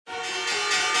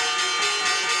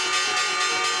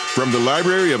From the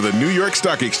library of the New York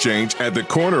Stock Exchange at the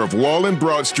corner of Wall and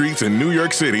Broad Streets in New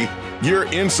York City,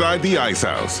 you're inside the Ice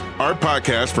House, our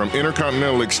podcast from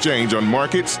Intercontinental Exchange on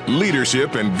markets,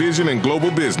 leadership, and vision in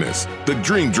global business. The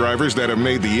dream drivers that have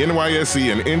made the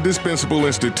NYSE an indispensable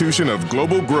institution of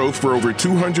global growth for over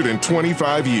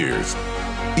 225 years.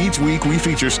 Each week, we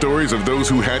feature stories of those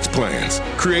who hatch plans,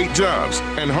 create jobs,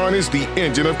 and harness the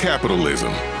engine of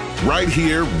capitalism. Right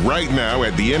here, right now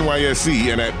at the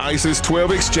NYSE and at ICE's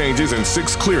 12 exchanges and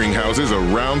 6 clearinghouses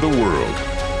around the world.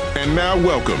 And now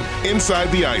welcome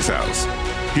inside the Ice House.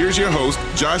 Here's your host,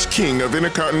 Josh King of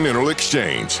Intercontinental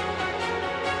Exchange.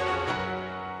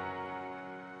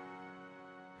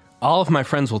 All of my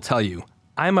friends will tell you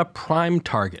I'm a prime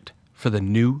target for the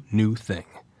new thing.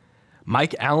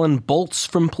 Mike Allen bolts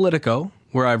from Politico,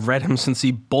 where I've read him since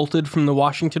he bolted from the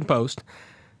Washington Post,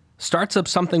 starts up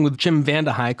something with Jim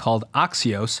Vandehei called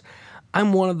Axios.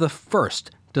 I'm one of the first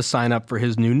to sign up for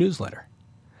his new newsletter.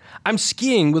 I'm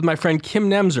skiing with my friend Kim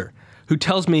Nemser, who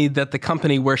tells me that the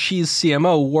company where she's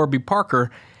CMO, Warby Parker,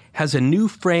 has a new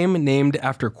frame named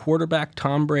after quarterback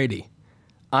Tom Brady.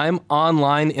 I'm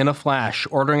online in a flash,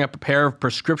 ordering up a pair of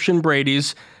prescription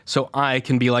Bradys so I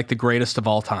can be like the greatest of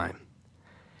all time.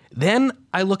 Then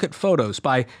I look at photos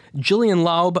by Jillian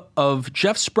Laub of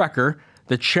Jeff Sprecher,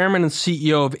 the chairman and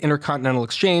CEO of Intercontinental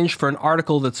Exchange, for an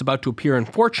article that's about to appear in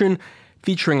Fortune,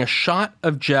 featuring a shot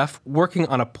of Jeff working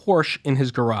on a Porsche in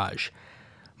his garage.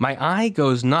 My eye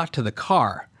goes not to the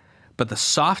car, but the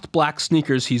soft black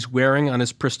sneakers he's wearing on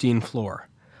his pristine floor.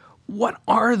 What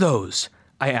are those?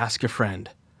 I ask a friend.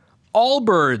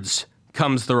 Allbirds,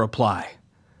 comes the reply.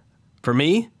 For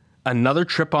me, another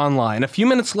trip online. A few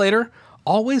minutes later,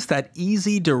 always that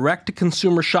easy,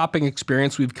 direct-to-consumer shopping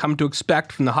experience we've come to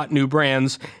expect from the hot new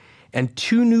brands, and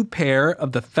 2 new pair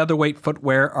of the featherweight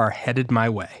footwear are headed my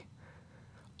way.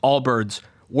 Allbirds,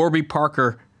 Warby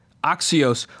Parker,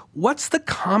 Axios, what's the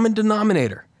common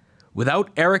denominator?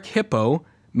 Without Lerer-Hippeau,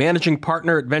 managing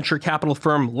partner at venture capital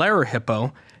firm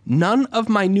Lerer-Hippeau, none of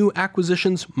my new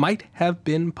acquisitions might have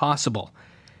been possible.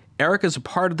 Eric is a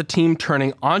part of the team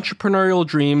turning entrepreneurial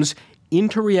dreams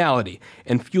into reality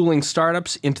and fueling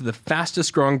startups into the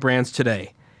fastest growing brands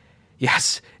today.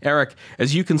 Yes, Eric,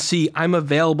 as you can see, I'm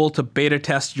available to beta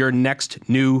test your next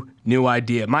new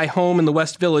idea. My home in the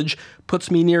West Village puts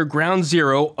me near ground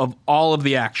zero of all of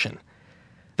the action.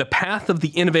 The path of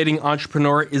the innovating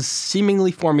entrepreneur is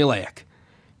seemingly formulaic.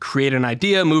 Create an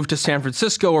idea, move to San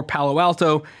Francisco or Palo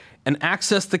Alto, and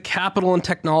access the capital and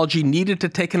technology needed to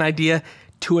take an idea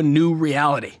to a new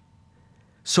reality.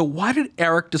 So why did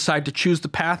Eric decide to choose the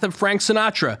path of Frank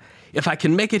Sinatra? If I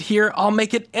can make it here, I'll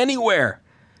make it anywhere.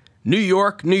 New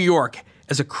York, New York,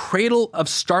 as a cradle of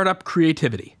startup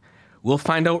creativity. We'll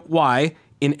find out why,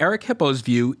 in Lerer-Hippeau's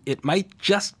view, it might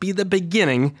just be the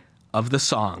beginning of the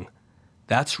song.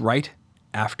 That's right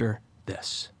after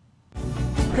this.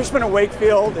 Cushman &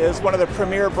 Wakefield is one of the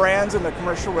premier brands in the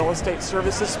commercial real estate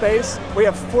services space. We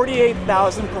have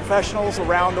 48,000 professionals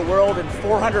around the world in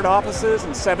 400 offices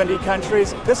in 70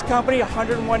 countries. This company,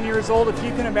 101 years old, if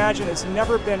you can imagine, it's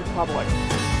never been public.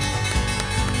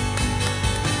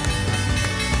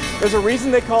 There's a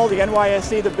reason they call the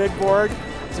NYSE the big board.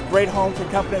 It's a great home for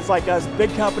companies like us, big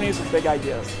companies with big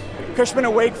ideas.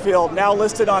 Cushman & Wakefield, now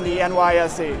listed on the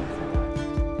NYSE.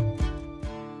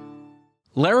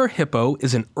 Lerer-Hippeau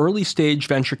is an early-stage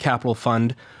venture capital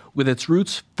fund with its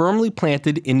roots firmly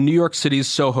planted in New York City's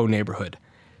Soho neighborhood.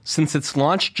 Since its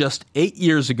launch just 8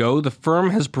 years ago, the firm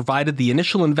has provided the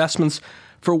initial investments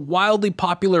for wildly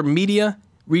popular media,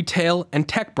 retail, and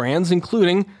tech brands,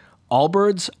 including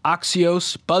Allbirds,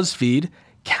 Axios, BuzzFeed,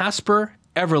 Casper,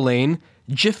 Everlane,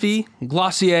 Giphy,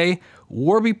 Glossier,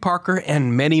 Warby Parker,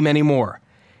 and many, many more.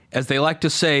 As they like to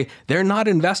say, they're not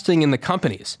investing in the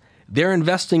companies. They're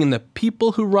investing in the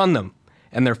people who run them,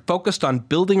 and they're focused on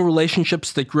building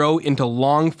relationships that grow into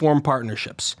long-form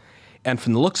partnerships. And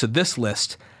from the looks of this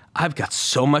list, I've got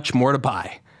so much more to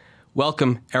buy.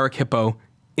 Welcome, Lerer-Hippeau,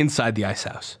 inside the Ice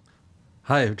House.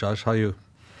 Hi, Josh. How are you?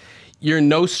 You're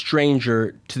no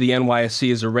stranger to the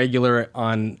NYSE as a regular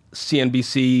on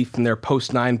CNBC from their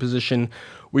post-9 position,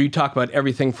 where you talk about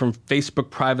everything from Facebook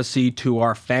privacy to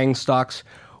our FANG stocks.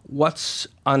 What's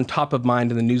on top of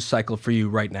mind in the news cycle for you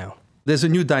right now? There's a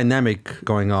new dynamic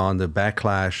going on, the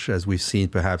backlash, as we've seen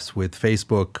perhaps with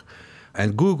Facebook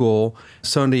and Google,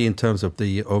 certainly in terms of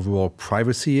the overall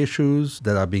privacy issues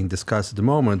that are being discussed at the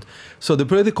moment. So the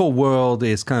political world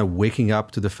is kind of waking up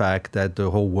to the fact that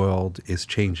the whole world is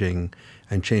changing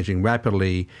and changing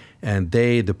rapidly, and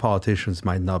the politicians,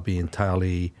 might not be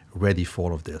entirely ready for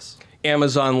all of this.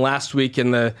 Amazon last week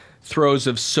in the throes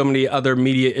of so many other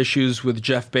media issues with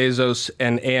Jeff Bezos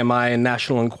and AMI and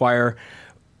National Enquirer.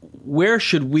 Where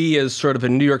should we, as sort of a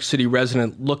New York City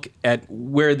resident, look at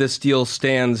where this deal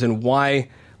stands and why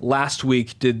last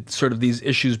week did sort of these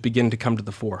issues begin to come to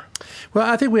the fore? Well,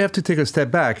 I think we have to take a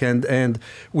step back. And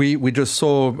we just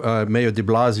saw Mayor de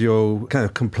Blasio kind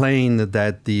of complain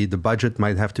that the budget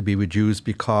might have to be reduced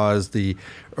because the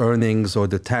earnings or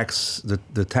the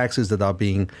taxes that are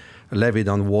being levied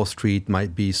on Wall Street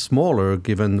might be smaller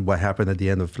given what happened at the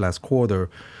end of last quarter.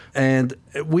 And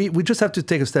we just have to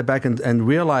take a step back and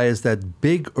realize that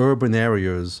big urban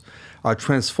areas are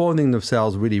transforming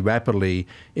themselves really rapidly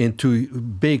into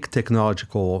big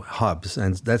technological hubs.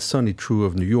 And that's certainly true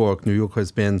of New York. New York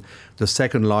has been the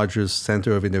second largest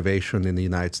center of innovation in the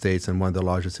United States and one of the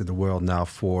largest in the world now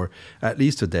for at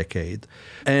least a decade.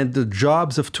 And the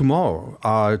jobs of tomorrow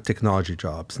are technology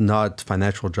jobs, not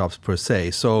financial jobs per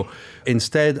se. So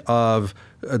instead of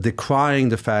decrying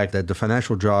the fact that the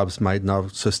financial jobs might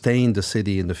not sustain the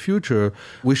city in the future,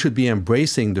 we should be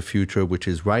embracing the future, which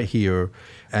is right here,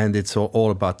 and it's all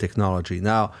about technology.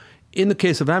 Now, in the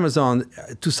case of Amazon,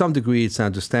 to some degree, it's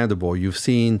understandable. You've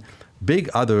seen big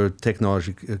other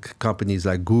technology companies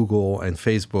like Google and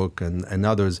Facebook and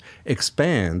others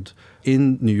expand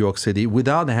in New York City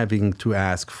without having to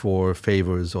ask for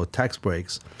favors or tax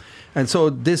breaks. And so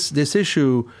this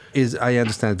issue is, I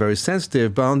understand, very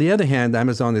sensitive. But on the other hand,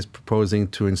 Amazon is proposing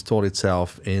to install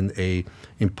itself in a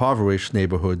impoverished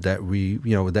neighborhood that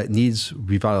that needs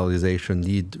revitalization,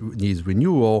 needs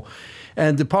renewal.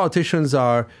 And the politicians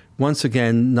are once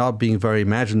again not being very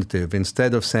imaginative.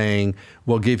 Instead of saying,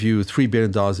 we'll give you $3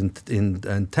 billion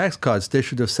in tax cuts, they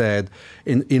should have said,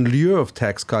 in lieu of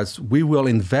tax cuts, we will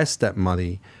invest that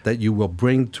money that you will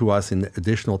bring to us in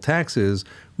additional taxes.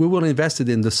 We will invest it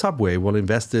in the subway. We'll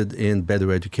invest it in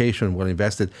better education. We'll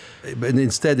invest it. But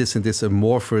instead, it's in this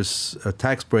amorphous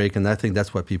tax break, and I think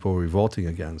that's what people are revolting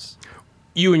against.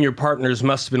 You and your partners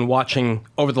must have been watching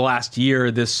over the last year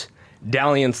this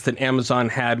dalliance that Amazon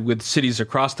had with cities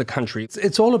across the country.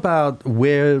 It's all about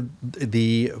where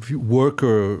the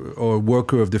worker or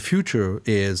worker of the future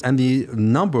is and the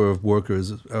number of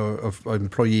workers, of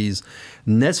employees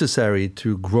necessary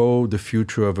to grow the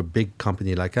future of a big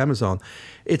company like Amazon.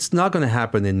 It's not going to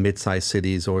happen in mid-sized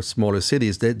cities or smaller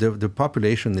cities. The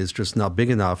population is just not big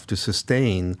enough to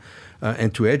sustain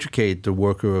and to educate the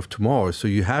worker of tomorrow. So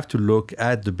you have to look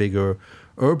at the bigger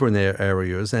urban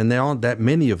areas, and there aren't that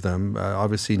many of them.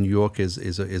 Obviously, New York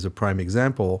is a prime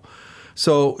example.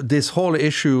 So this whole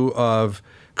issue of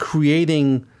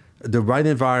creating the right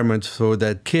environment so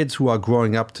that kids who are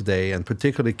growing up today, and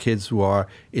particularly kids who are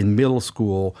in middle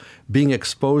school, being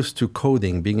exposed to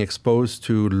coding, being exposed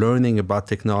to learning about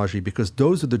technology, because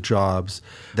those are the jobs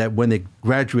that when they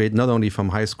graduate, not only from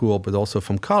high school, but also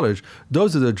from college,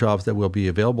 those are the jobs that will be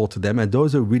available to them, and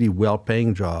those are really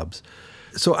well-paying jobs.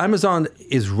 So Amazon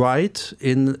is right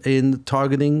in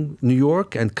targeting New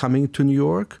York and coming to New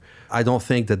York. I don't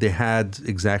think that they had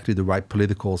exactly the right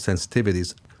political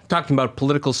sensitivities. Talking about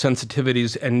political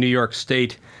sensitivities and New York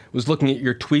State, was looking at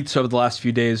your tweets over the last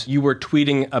few days. You were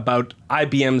tweeting about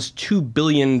IBM's $2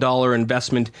 billion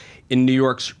investment in New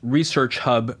York's research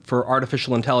hub for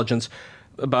artificial intelligence,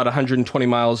 about 120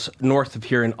 miles north of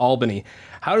here in Albany.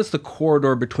 How does the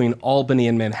corridor between Albany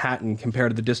and Manhattan compare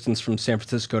to the distance from San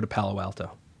Francisco to Palo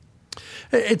Alto?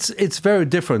 It's very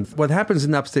different. What happens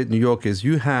in upstate New York is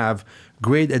you have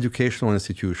great educational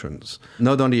institutions,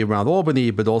 not only around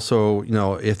Albany, but also,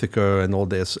 Ithaca and all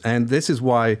this. And this is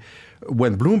why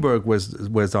when Bloomberg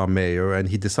was our mayor and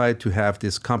he decided to have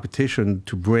this competition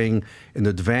to bring an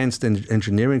advanced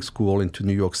engineering school into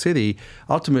New York City,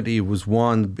 ultimately it was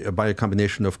won by a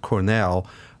combination of Cornell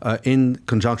in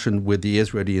conjunction with the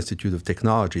Israeli Institute of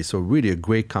Technology. So really a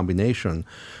great combination.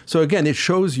 So again, it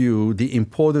shows you the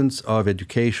importance of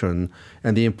education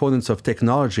and the importance of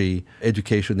technology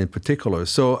education in particular.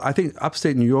 So I think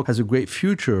upstate New York has a great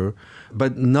future,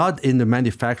 but not in the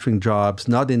manufacturing jobs,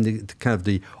 not in the kind of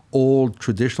the old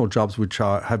traditional jobs which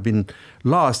have been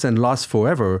lost and lost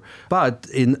forever, but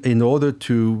in order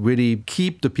to really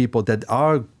keep the people that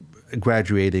are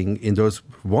graduating in those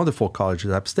wonderful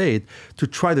colleges upstate, to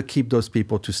try to keep those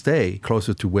people to stay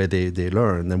closer to where they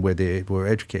learn and where they were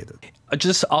educated.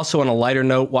 Just also on a lighter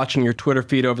note, watching your Twitter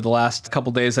feed over the last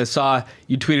couple days, I saw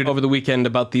you tweeted over the weekend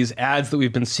about these ads that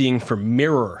we've been seeing for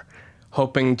Mirror,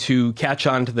 hoping to catch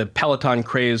on to the Peloton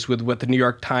craze with what the New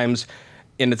York Times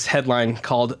in its headline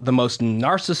called the most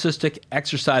narcissistic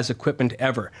exercise equipment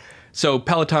ever. So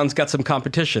Peloton's got some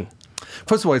competition.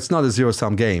 First of all, it's not a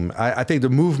zero-sum game. I think the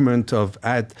movement of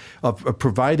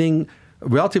providing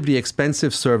relatively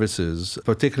expensive services,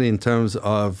 particularly in terms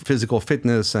of physical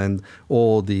fitness and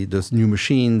all those new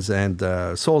machines and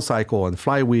SoulCycle and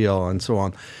Flywheel and so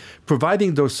on.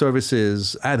 Providing those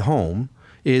services at home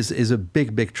is a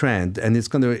big trend, and it's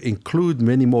going to include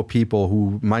many more people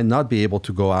who might not be able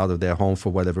to go out of their home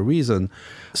for whatever reason.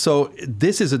 So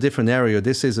this is a different area.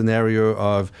 This is an area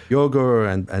of yoga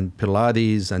and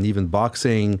Pilates and even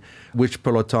boxing, which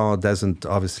Peloton doesn't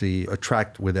obviously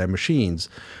attract with their machines.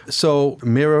 So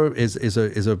Mirror is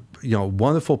a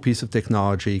wonderful piece of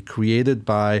technology created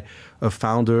by a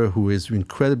founder who is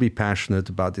incredibly passionate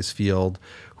about this field,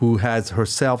 who has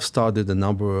herself started a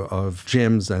number of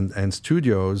gyms and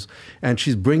studios, and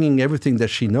she's bringing everything that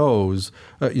she knows,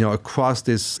 across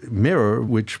this Mirror,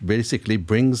 which basically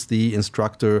brings the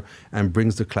instructor and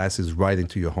brings the classes right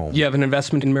into your home. You have an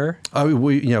investment in Mirror?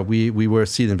 We were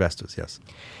seed investors, yes.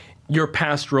 Your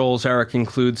past roles, Eric,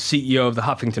 include CEO of the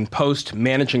Huffington Post,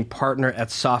 managing partner at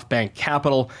SoftBank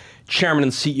Capital, chairman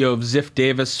and CEO of Ziff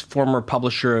Davis, former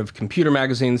publisher of computer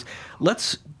magazines.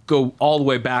 Let's go all the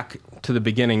way back to the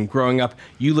beginning. Growing up,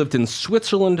 you lived in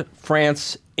Switzerland,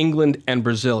 France, England, and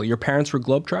Brazil. Your parents were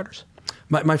globetrotters?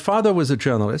 My father was a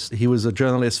journalist. He was a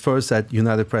journalist first at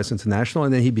United Press International,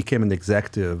 and then he became an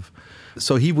executive.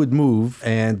 So he would move,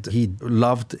 and he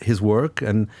loved his work.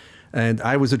 And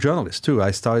I was a journalist, too.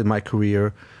 I started my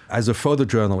career as a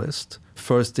photojournalist,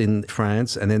 first in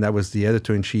France, and then I was the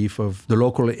editor-in-chief of the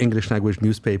local English language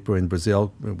newspaper in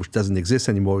Brazil, which doesn't exist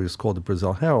anymore. It was called the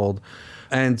Brazil Herald.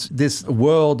 And this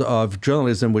world of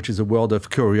journalism, which is a world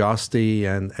of curiosity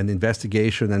and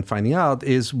investigation and finding out,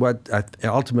 is what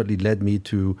ultimately led me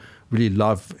to really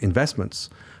love investments,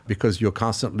 because you're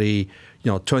constantly,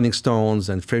 turning stones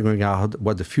and figuring out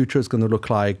what the future is going to look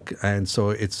like. And so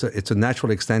it's a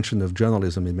natural extension of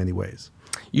journalism in many ways.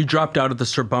 You dropped out of the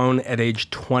Sorbonne at age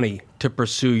 20 to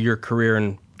pursue your career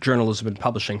in journalism and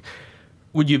publishing.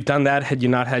 Would you have done that had you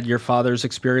not had your father's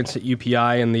experience at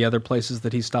UPI and the other places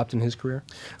that he stopped in his career?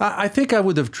 I think I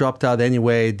would have dropped out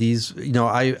anyway.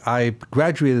 I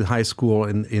graduated high school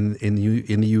in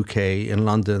the UK, in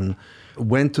London,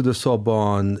 went to the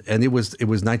Sorbonne, and it was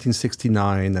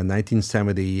 1969 and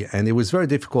 1970, and it was very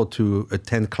difficult to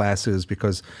attend classes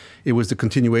because it was the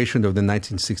continuation of the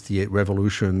 1968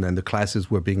 revolution, and the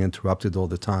classes were being interrupted all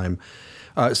the time.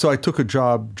 So I took a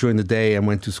job during the day and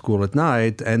went to school at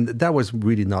night, and that was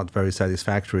really not very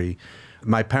satisfactory.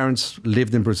 My parents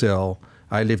lived in Brazil,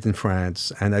 I lived in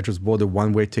France, and I just bought a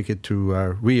one-way ticket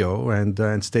to Rio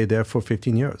and stayed there for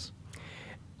 15 years.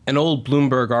 An old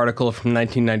Bloomberg article from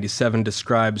 1997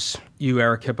 describes you,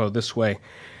 Lerer-Hippeau, this way.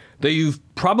 Though you've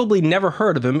probably never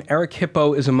heard of him,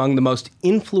 Lerer-Hippeau is among the most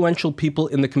influential people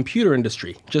in the computer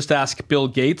industry. Just ask Bill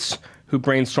Gates, who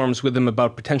brainstorms with him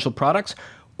about potential products,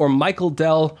 or Michael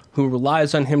Dell, who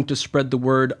relies on him to spread the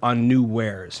word on new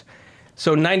wares.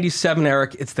 So 97,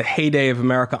 Eric, it's the heyday of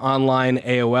America Online,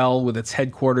 AOL, with its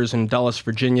headquarters in Dulles,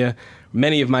 Virginia.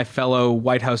 Many of my fellow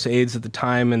White House aides at the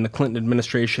time in the Clinton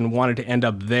administration wanted to end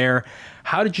up there.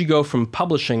 How did you go from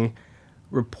publishing,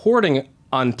 reporting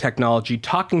on technology,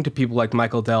 talking to people like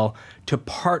Michael Dell, to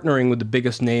partnering with the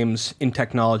biggest names in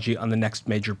technology on the next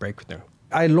major breakthrough?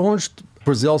 I launched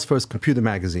Brazil's first computer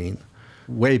magazine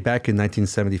way back in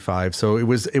 1975. So it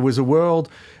was a world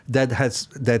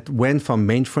that went from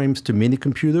mainframes to mini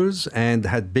computers and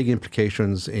had big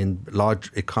implications in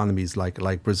large economies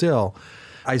like Brazil.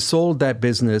 I sold that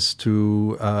business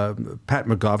to Pat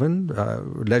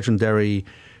McGovern, legendary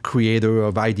creator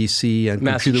of IDC and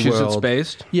Computer World.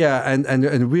 Massachusetts-based. Yeah, and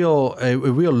a real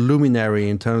luminary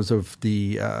in terms of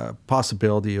the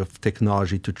possibility of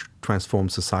technology to transform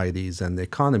societies and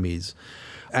economies.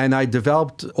 And I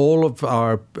developed all of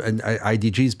our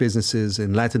IDG's businesses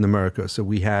in Latin America. So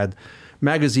we had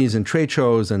magazines and trade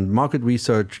shows and market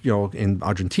research, in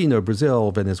Argentina, Brazil,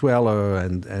 Venezuela,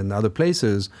 and other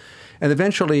places. And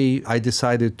eventually, I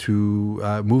decided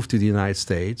to move to the United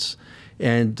States.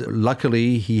 And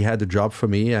luckily, he had a job for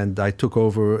me, and I took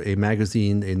over a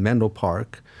magazine in Menlo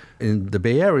Park in the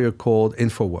Bay Area called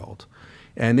InfoWorld.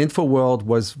 And InfoWorld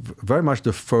was very much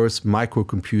the first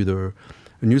microcomputer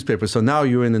newspaper. So now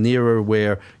you're in an era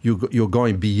where you're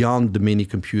going beyond the mini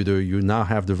computer. You now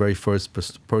have the very first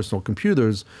personal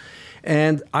computers.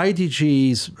 And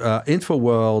IDG's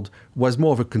InfoWorld was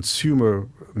more of a consumer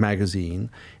magazine.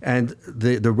 And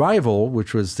the rival,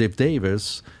 which was Ziff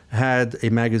Davis, had a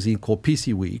magazine called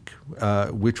PC Week,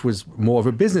 which was more of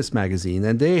a business magazine.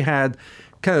 And they had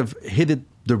kind of hit it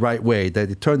the right way,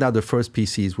 that it turned out the first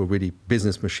PCs were really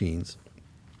business machines.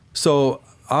 So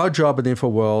our job at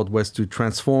InfoWorld was to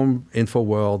transform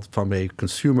InfoWorld from a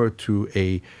consumer to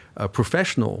a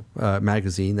professional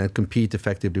magazine and compete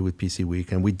effectively with PC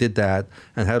Week. And we did that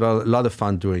and had a lot of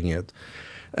fun doing it.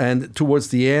 And towards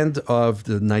the end of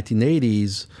the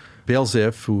 1980s, Bill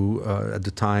Ziff, who at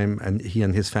the time, and he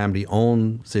and his family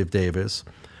owned Ziff Davis,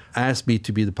 asked me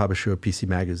to be the publisher of PC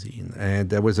Magazine. And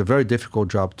that was a very difficult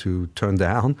job to turn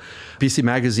down. PC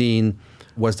Magazine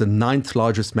was the 9th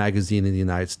largest magazine in the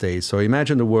United States. So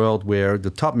imagine a world where the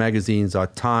top magazines are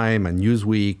Time and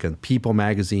Newsweek and People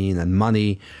Magazine and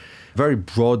Money, very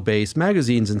broad-based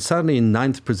magazines. And suddenly in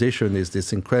 9th position is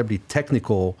this incredibly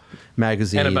technical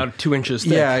magazine. And about 2 inches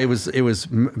thick. Yeah, it was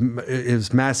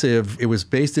massive. It was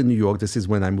based in New York. This is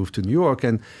when I moved to New York.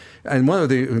 And one of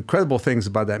the incredible things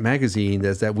about that magazine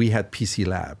is that we had PC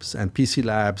Labs. And PC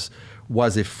Labs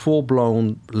was a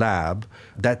full-blown lab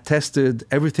that tested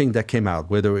everything that came out,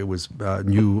 whether it was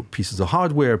new pieces of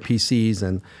hardware, PCs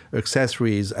and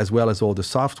accessories, as well as all the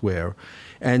software.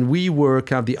 And we were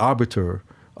kind of the arbiter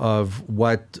of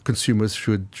what consumers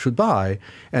should buy.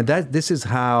 And this is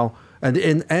how, and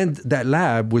that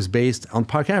lab was based on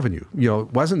Park Avenue.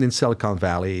 It wasn't in Silicon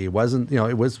Valley. It wasn't,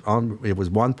 it was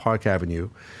 1 Park Avenue.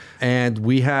 And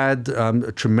we had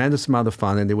a tremendous amount of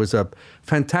fun, and it was a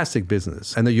fantastic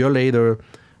business. And a year later,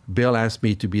 Bill asked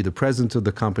me to be the president of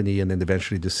the company and then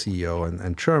eventually the CEO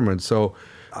and chairman. So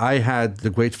I had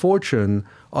the great fortune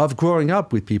of growing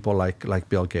up with people like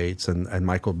Bill Gates and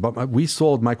Michael. But we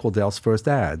sold Michael Dell's first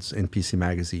ads in PC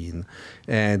Magazine,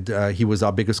 and he was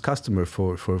our biggest customer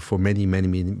for many, many,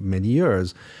 many, many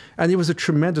years. And it was a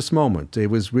tremendous moment.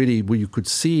 It was really where you could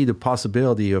see the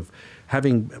possibility of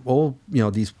having all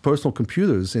these personal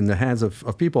computers in the hands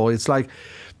of people. It's like,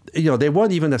 they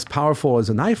weren't even as powerful as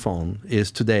an iPhone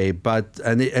is today, but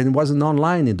it wasn't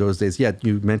online in those days yet.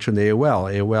 You mentioned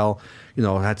AOL. AOL,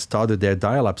 had started their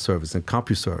dial-up service and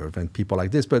CompuServe and people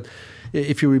like this. But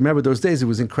if you remember those days, it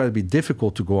was incredibly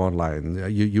difficult to go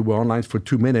online. You were online for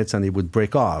 2 minutes and it would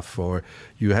break off, or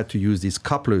you had to use these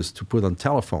couplers to put on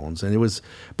telephones. And it was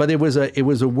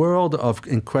a world of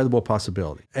incredible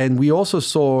possibility. And we also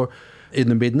saw in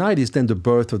the mid-90s, then the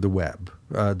birth of the web,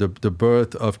 the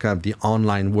birth of kind of the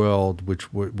online world,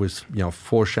 which was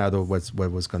foreshadowed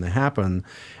what was going to happen.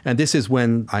 And this is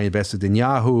when I invested in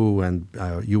Yahoo and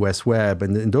US Web.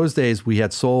 And in those days, we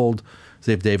had sold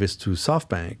Ziff Davis to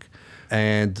SoftBank.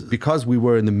 And because we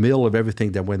were in the middle of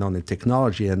everything that went on in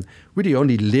technology and really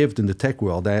only lived in the tech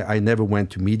world, I never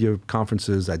went to media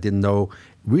conferences. I knew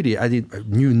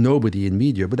nobody in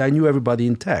media, but I knew everybody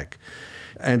in tech.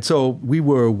 And so we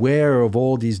were aware of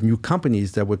all these new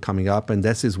companies that were coming up, and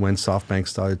this is when SoftBank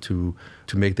started to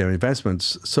make their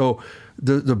investments. So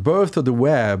the birth of the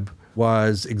web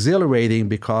was exhilarating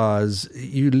because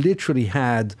you literally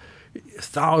had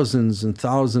thousands and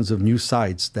thousands of new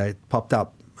sites that popped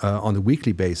up on a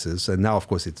weekly basis. And now, of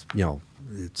course, it's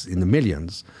in the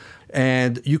millions.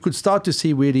 And you could start to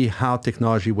see really how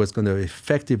technology was going to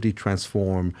effectively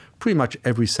transform pretty much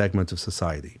every segment of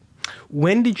society.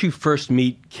 When did you first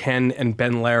meet Ken and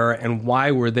Ben Lerer, and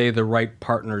why were they the right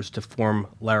partners to form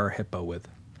Lerer-Hippeau with?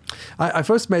 I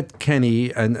first met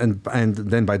Kenny, and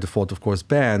then by default, of course,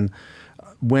 Ben,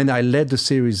 when I led the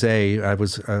Series A. I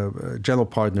was a general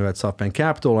partner at SoftBank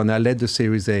Capital, and I led the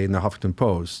Series A in the Huffington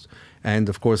Post. And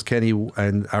of course, Kenny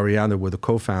and Ariana were the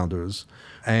co-founders.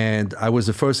 And I was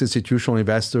the first institutional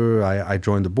investor. I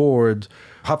joined the board.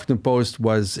 Huffington Post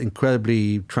was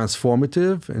incredibly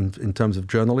transformative in terms of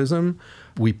journalism.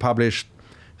 We published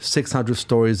 600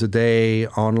 stories a day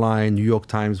online. New York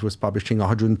Times was publishing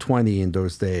 120 in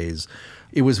those days.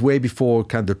 It was way before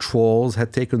kind of the trolls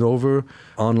had taken over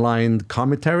online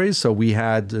commentaries. So we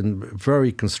had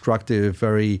very constructive,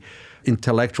 very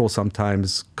intellectual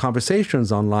sometimes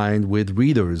conversations online with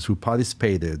readers who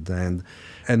participated. And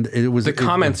it was... The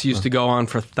comments used to go on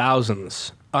for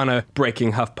thousands on a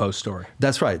breaking HuffPost story.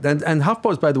 That's right. And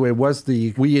HuffPost, by the way,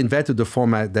 we invented the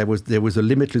format that there was a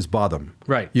limitless bottom.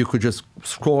 Right. You could just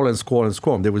scroll and scroll and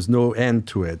scroll. There was no end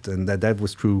to it. And that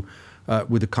was true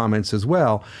with the comments as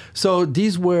well. So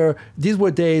these were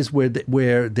days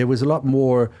where there was a lot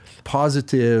more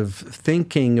positive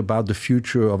thinking about the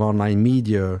future of online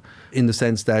media, in the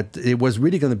sense that it was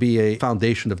really going to be a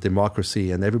foundation of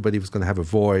democracy, and everybody was going to have a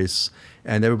voice,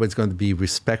 and everybody's going to be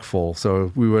respectful.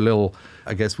 So we were a little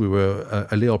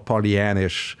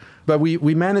Pollyannish, but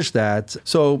we managed that.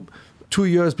 So 2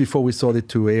 years before we sold it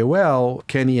to AOL,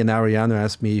 Kenny and Ariana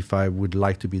asked me if I would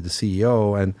like to be the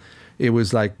CEO, and it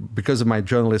was like, because of my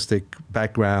journalistic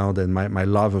background and my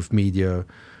love of media,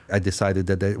 I decided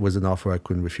that it was an offer I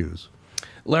couldn't refuse.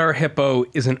 Lerer-Hippeau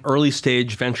is an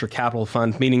early-stage venture capital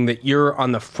fund, meaning that you're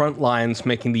on the front lines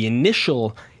making the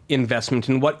initial investment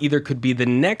in what either could be the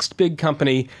next big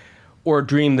company or a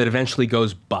dream that eventually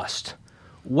goes bust.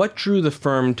 What drew the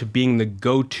firm to being the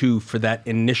go-to for that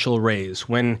initial raise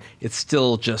when it's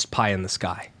still just pie in the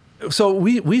sky? So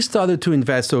we started to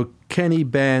invest. So Kenny,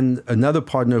 Ben, another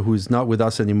partner who's not with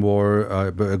us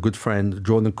anymore, but a good friend,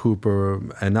 Jordan Cooper,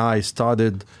 and I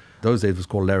started, those days it was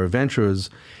called Lerer Ventures.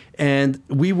 And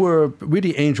we were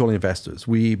really angel investors.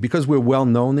 Because we're well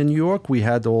known in New York, we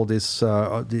had all this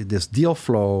deal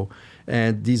flow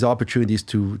and these opportunities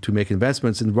to make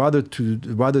investments. And rather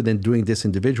than doing this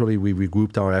individually, we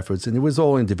regrouped our efforts, and it was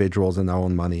all individuals and our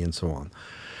own money and so on.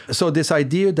 So this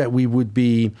idea that we would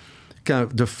be kind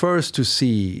of the first to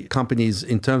see companies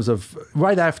in terms of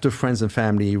right after friends and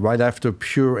family, right after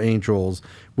pure angels,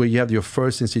 where you have your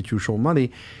first institutional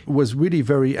money, was really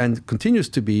very, and continues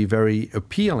to be very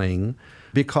appealing,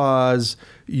 because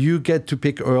you get to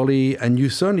pick early, and you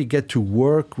certainly get to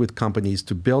work with companies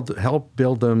to help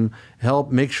build them,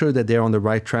 help make sure that they're on the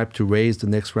right track to raise the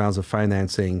next rounds of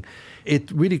financing. It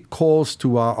really calls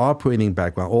to our operating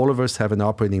background. All of us have an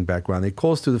operating background. It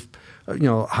calls to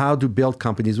how to build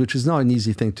companies, which is not an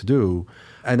easy thing to do.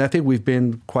 And I think we've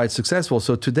been quite successful.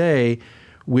 So today,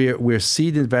 we're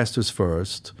seed investors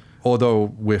first,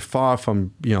 although we're far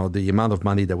from the amount of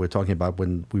money that we're talking about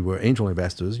when we were angel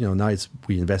investors. Now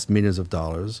we invest millions of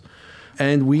dollars.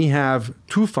 And we have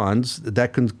two funds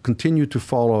that can continue to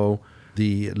follow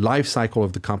the life cycle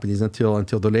of the companies until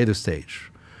the later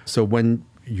stage. So when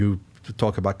you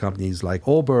talk about companies like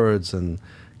Allbirds and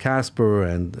Casper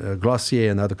and Glossier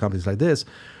and other companies like this,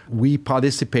 we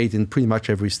participate in pretty much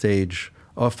every stage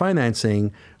of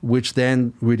financing, which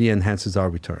then really enhances our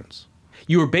returns.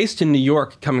 You were based in New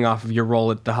York coming off of your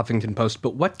role at the Huffington Post,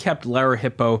 but what kept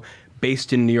Lerer-Hippeau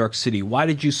based in New York City? Why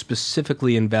did you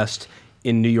specifically invest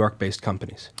in New York-based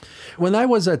companies? When I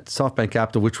was at SoftBank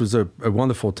Capital, which was a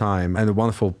wonderful time and a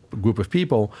wonderful group of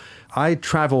people, I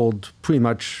traveled pretty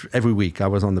much every week. I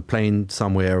was on the plane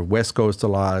somewhere, West Coast a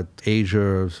lot,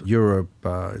 Asia, Europe,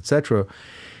 etc.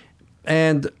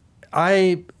 And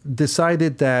I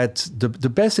decided that the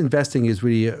best investing is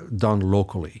really done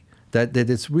locally, that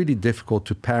it's really difficult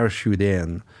to parachute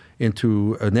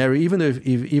into an area,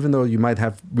 even though you might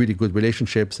have really good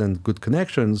relationships and good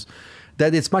connections,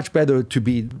 that it's much better to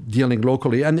be dealing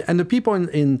locally. And the people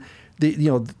in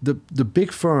the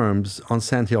big firms on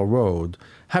Sand Hill Road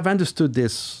have understood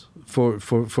this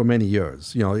for many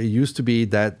years. It used to be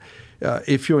that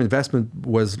if your investment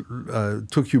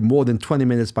took you more than 20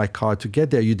 minutes by car to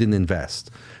get there, you didn't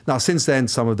invest. Now, since then,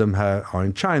 some of them are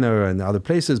in China and other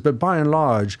places, but by and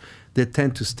large, they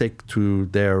tend to stick to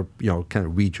their kind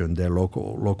of region, their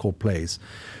local place.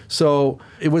 So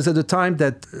it was at the time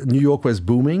that New York was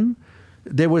booming.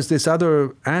 There was this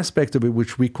other aspect of it,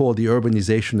 which we call the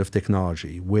urbanization of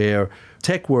technology, where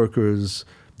tech workers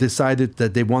decided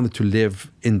that they wanted to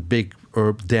live in big,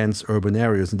 dense urban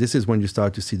areas. And this is when you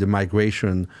start to see the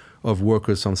migration of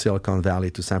workers from Silicon Valley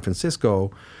to San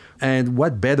Francisco. And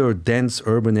what better dense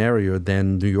urban area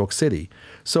than New York City?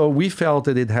 So we felt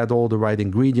that it had all the right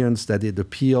ingredients, that it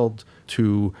appealed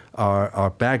to our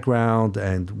background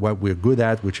and what we're good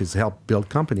at, which is help build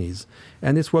companies.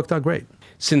 And it's worked out great.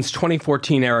 Since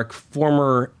 2014, Eric,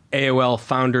 former AOL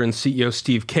founder and CEO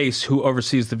Steve Case, who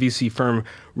oversees the VC firm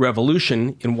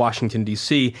Revolution in Washington,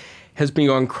 D.C., has been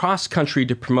going cross-country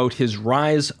to promote his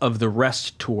Rise of the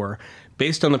Rest tour,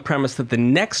 based on the premise that the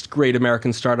next great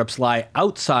American startups lie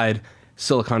outside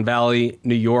Silicon Valley,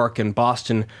 New York, and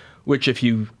Boston, which, if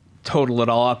you total it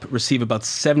all up, receive about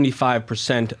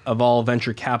 75% of all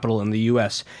venture capital in the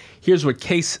U.S. Here's what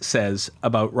Case says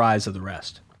about Rise of the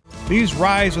Rest. These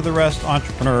Rise of the Rest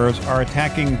entrepreneurs are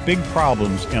attacking big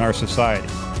problems in our society,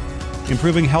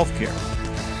 improving healthcare,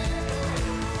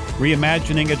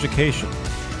 reimagining education,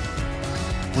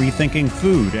 rethinking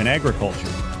food and agriculture,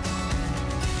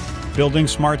 building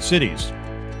smart cities.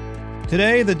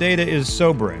 Today, the data is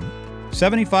sobering.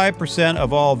 75%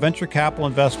 of all venture capital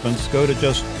investments go to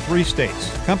just 3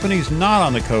 states. Companies not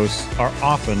on the coast are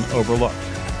often overlooked.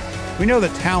 We know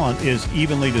that talent is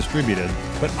evenly distributed,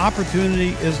 but opportunity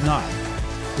is not.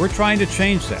 We're trying to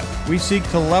change that. We seek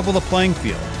to level the playing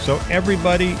field so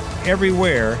everybody,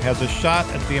 everywhere has a shot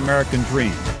at the American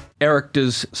dream. Eric,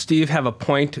 does Steve have a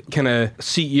point? Can a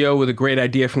CEO with a great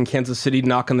idea from Kansas City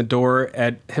knock on the door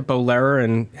at Hippeau Lerer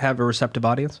and have a receptive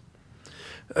audience?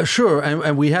 Sure,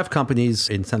 and we have companies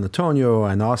in San Antonio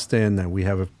and Austin, and we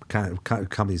have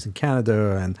companies in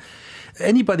Canada,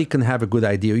 anybody can have a good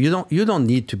idea. You don't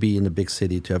need to be in a big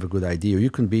city to have a good idea. You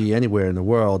can be anywhere in the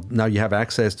world. Now you have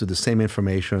access to the same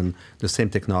information, the same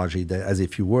technology as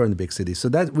if you were in the big city. So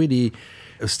that really,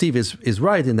 Steve is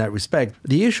right in that respect.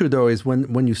 The issue, though, is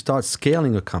when you start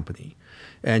scaling a company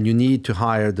and you need to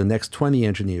hire the next 20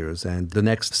 engineers and the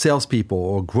next salespeople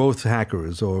or growth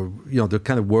hackers or the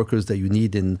kind of workers that you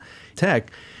need in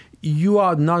tech, you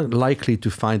are not likely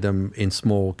to find them in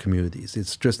small communities.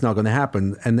 It's just not going to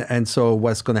happen. And so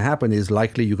what's going to happen is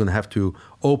likely you're going to have to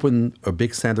open a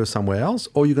big center somewhere else,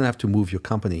 or you're going to have to move your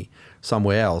company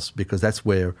somewhere else because that's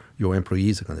where your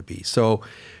employees are going to be. So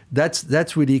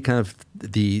that's really kind of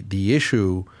the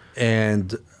issue.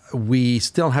 And we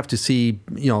still have to see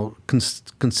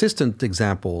consistent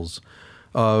examples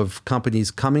of companies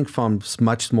coming from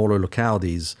much smaller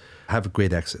localities have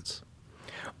great exits.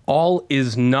 All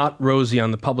is not rosy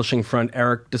on the publishing front,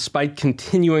 Eric, despite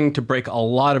continuing to break a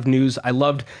lot of news. I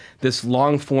loved this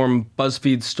long-form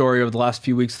BuzzFeed story over the last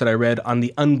few weeks that I read on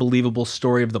the unbelievable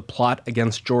story of the plot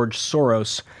against George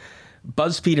Soros.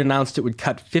 BuzzFeed announced it would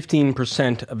cut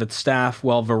 15% of its staff,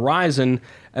 while Verizon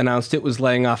announced it was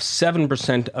laying off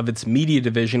 7% of its media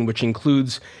division, which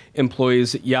includes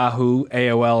employees at Yahoo,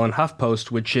 AOL, and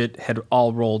HuffPost, which it had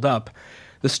all rolled up.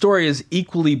 The story is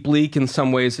equally bleak in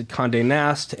some ways at Condé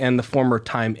Nast and the former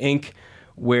Time Inc.,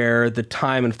 where the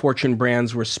Time and Fortune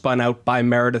brands were spun out by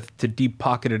Meredith to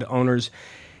deep-pocketed owners.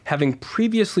 Having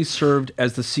previously served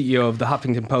as the CEO of the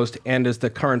Huffington Post and as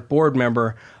the current board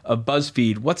member of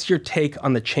BuzzFeed, what's your take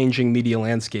on the changing media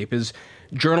landscape? Is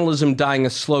journalism dying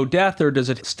a slow death, or does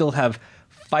it still have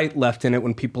fight left in it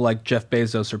when people like Jeff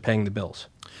Bezos are paying the bills?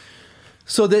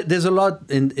 So there's a lot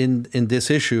in this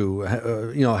issue,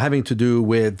 having to do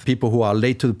with people who are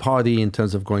late to the party in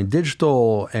terms of going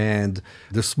digital and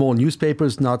the small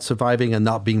newspapers not surviving and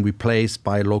not being replaced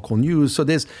by local news. So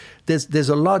there's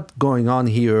a lot going on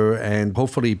here, and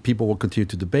hopefully people will continue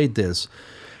to debate this.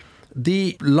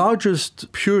 The largest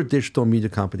pure digital media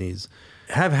companies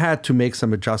have had to make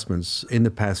some adjustments in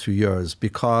the past few years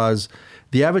because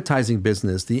the advertising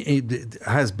business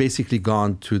has basically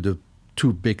gone to the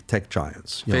two big tech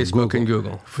giants, Facebook and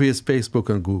Google. Facebook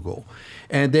and Google.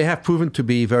 And they have proven to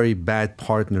be very bad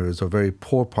partners or very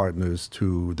poor partners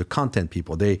to the content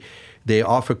people. They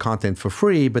offer content for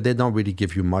free, but they don't really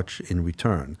give you much in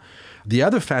return. The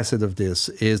other facet of this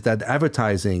is that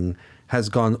advertising has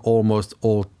gone almost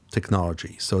all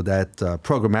technology. So that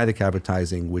programmatic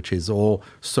advertising, which is all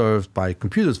served by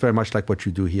computers, very much like what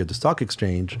you do here at the stock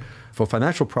exchange for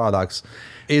financial products,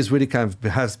 is really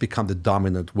has become the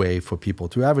dominant way for people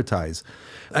to advertise.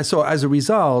 And so as a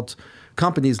result,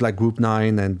 companies like Group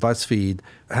 9 and BuzzFeed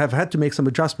have had to make some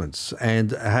adjustments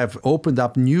and have opened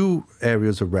up new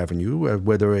areas of revenue,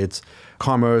 whether it's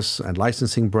commerce and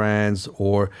licensing brands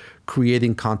or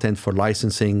creating content for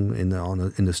licensing in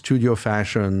a studio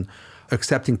fashion,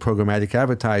 accepting programmatic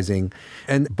advertising.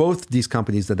 And both these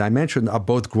companies that I mentioned are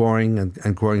both growing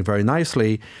and growing very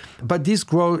nicely. But these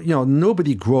grow,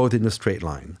 nobody grows in a straight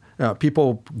line.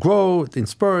 People grow in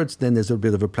spurts, then there's a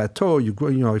bit of a plateau. You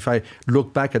grow, if I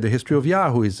look back at the history of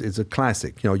Yahoo, it's a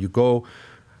classic. You go,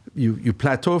 you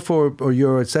plateau for a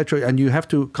year, et cetera, and you have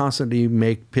to constantly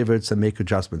make pivots and make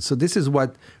adjustments. So this is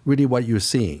what you're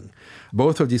seeing.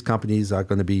 Both of these companies are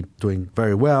going to be doing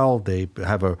very well. They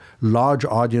have a large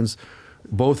audience.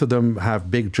 Both of them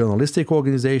have big journalistic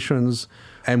organizations.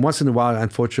 And once in a while,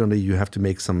 unfortunately, you have to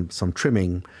make some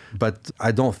trimming. But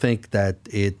I don't think that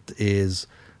it is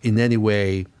in any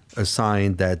way a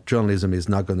sign that journalism is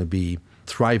not going to be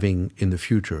thriving in the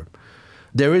future.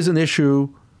 There is an issue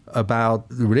about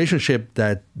the relationship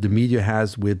that the media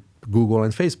has with Google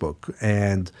and Facebook.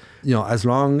 And, as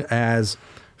long as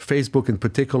Facebook in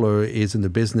particular is in the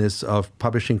business of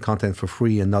publishing content for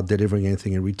free and not delivering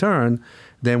anything in return,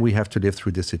 then we have to live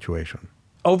through this situation.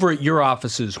 Over at your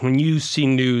offices, when you see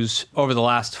news over the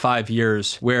last 5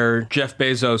 years where Jeff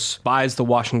Bezos buys the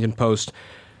Washington Post,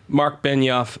 Mark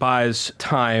Benioff buys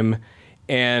Time,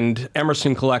 and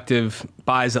Emerson Collective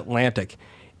buys Atlantic,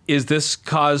 is this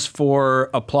cause for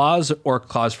applause or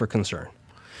cause for concern?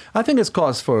 I think it's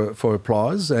cause for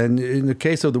applause. And in the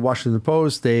case of the Washington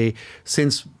Post,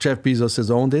 since Jeff Bezos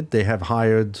has owned it, they have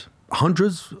hired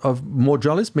hundreds of more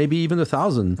journalists, maybe even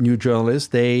 1,000 new journalists.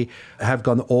 They have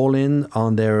gone all in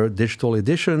on their digital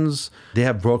editions. They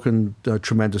have broken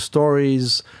tremendous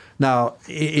stories. Now,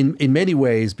 in many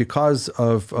ways, because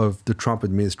of the Trump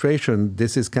administration,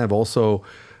 this is kind of also,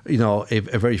 a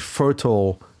very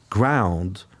fertile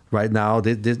ground right now.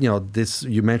 This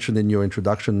you mentioned in your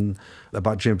introduction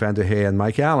about Jim Vanderhey and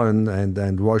Mike Allen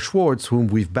and Roy Schwartz, whom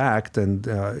we've backed and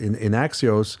in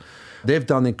Axios. They've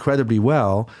done incredibly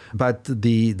well, but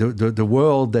the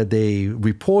world that they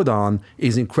report on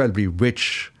is incredibly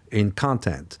rich in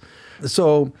content.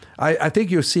 So I think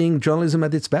you're seeing journalism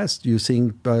at its best. You're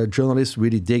seeing journalists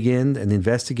really dig in and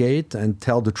investigate and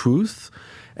tell the truth,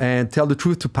 and tell the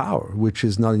truth to power, which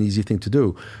is not an easy thing to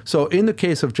do. So in the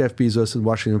case of Jeff Bezos and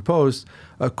Washington Post,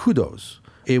 kudos.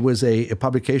 It was a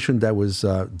publication that was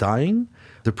dying.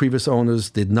 The previous owners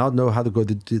did not know how to go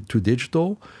to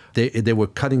digital. They were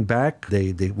cutting back.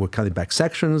 They were cutting back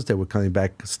sections. They were cutting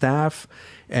back staff.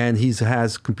 And he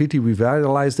has completely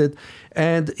revitalized it.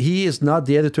 And he is not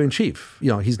the editor-in-chief.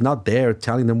 He's not there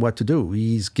telling them what to do.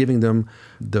 He's giving them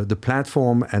the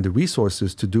platform and the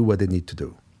resources to do what they need to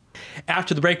do.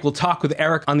 After the break, we'll talk with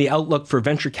Eric on the outlook for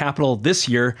venture capital this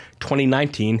year,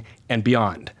 2019, and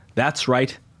beyond. That's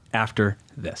right, after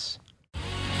this.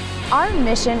 Our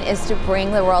mission is to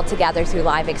bring the world together through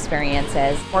live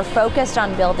experiences. We're focused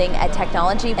on building a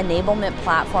technology enablement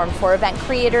platform for event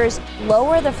creators,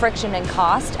 lower the friction and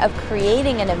cost of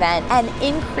creating an event, and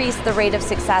increase the rate of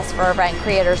success for event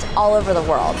creators all over the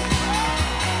world.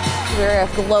 We're a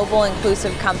global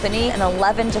inclusive company in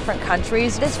 11 different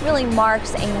countries. This really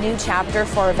marks a new chapter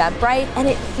for Eventbrite, and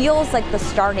it feels like the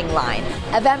starting line.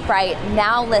 Eventbrite,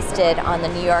 now listed on the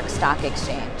New York Stock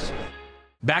Exchange.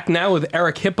 Back now with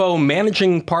Lerer-Hippeau,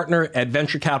 managing partner at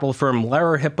venture capital firm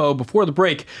Lerer-Hippeau. Before the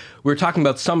break, we were talking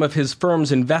about some of his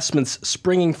firm's investments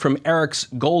springing from Eric's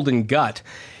golden gut.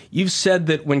 You've said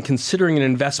that when considering an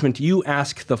investment, you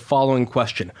ask the following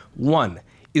question. 1,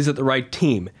 is it the right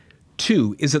team?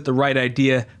 2, is it the right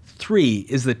idea? 3,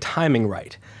 is the timing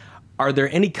right? Are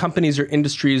there any companies or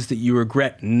industries that you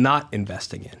regret not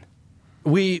investing in?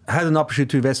 We had an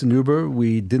opportunity to invest in Uber.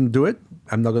 We didn't do it.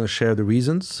 I'm not going to share the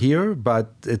reasons here,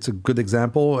 but it's a good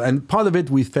example. And part of it,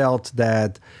 we felt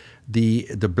that the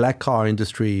black car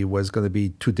industry was going to be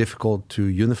too difficult to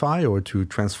unify or to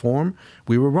transform.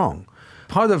 We were wrong.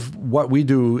 Part of what we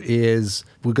do is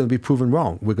we're going to be proven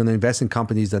wrong. We're going to invest in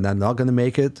companies that are not going to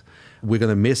make it. We're going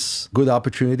to miss good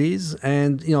opportunities.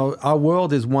 And, our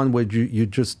world is one where you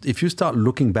just, if you start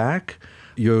looking back,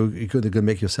 you're going to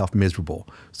make yourself miserable.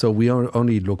 So we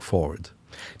only look forward.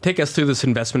 Take us through this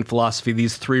investment philosophy,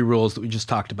 these 3 rules that we just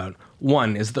talked about.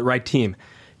 1, is it the right team?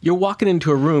 You're walking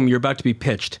into a room, you're about to be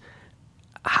pitched.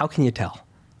 How can you tell?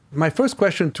 My first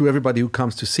question to everybody who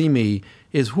comes to see me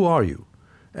is, who are you?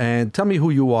 And tell me who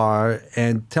you are,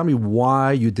 and tell me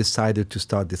why you decided to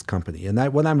start this company. And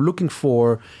what I'm looking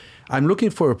for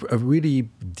a really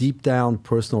deep down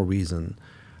personal reason,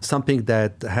 something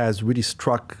that has really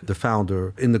struck the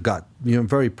founder in the gut,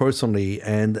 very personally.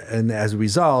 And as a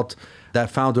result, that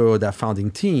founder or that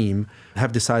founding team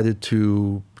have decided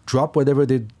to drop whatever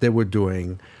they were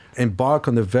doing, embark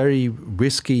on a very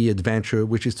risky adventure,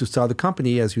 which is to start a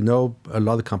company. As you know, a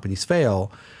lot of companies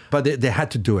fail, but they had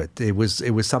to do it. It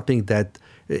was something that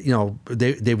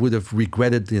they would have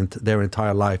regretted their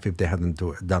entire life if they hadn't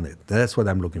done it. That's what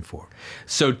I'm looking for.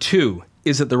 So 2,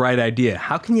 is it the right idea?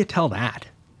 How can you tell that?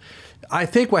 I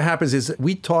think what happens is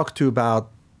we talk to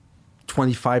about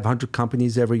 2,500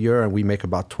 companies every year, and we make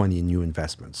about 20 new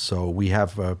investments. So we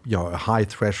have a high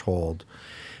threshold.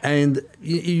 And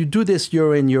you do this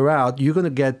year in, year out, you're going to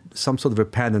get some sort of a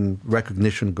pattern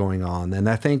recognition going on. And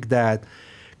I think that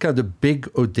kind of the big,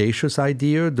 audacious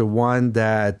idea, the one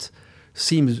that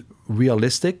seems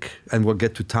realistic, and we'll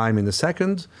get to time in a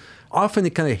second, often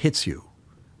it kind of hits you.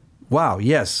 Wow,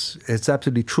 yes, it's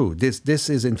absolutely true. This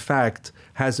is, in fact,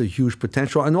 has a huge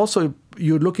potential. And also,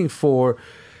 you're looking for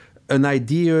an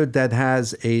idea that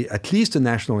has at least a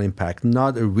national impact,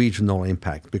 not a regional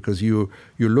impact, because you're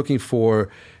looking for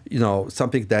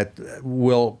something that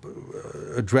will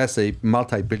address a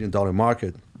multi-billion-dollar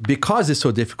market. Because it's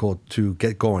so difficult to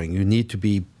get going, you need to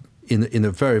be in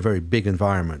a very, very big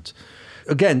environment.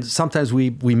 Again, sometimes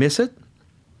we miss it,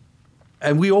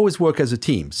 and we always work as a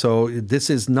team. So this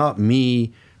is not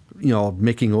me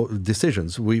making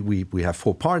decisions. We have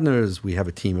 4 partners. We have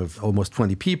a team of almost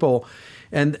 20 people,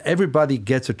 and everybody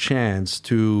gets a chance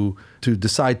to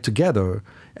decide together.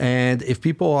 And if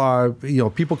people are,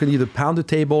 people can either pound the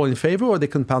table in favor or they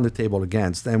can pound the table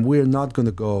against. And we're not going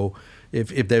to go,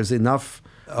 if there's enough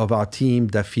of our team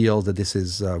that feels that this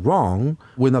is wrong,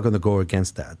 we're not going to go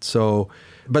against that. So,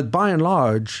 but by and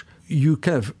large, you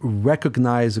kind of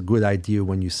recognize a good idea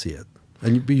when you see it.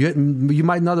 And you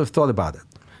might not have thought about it.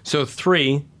 So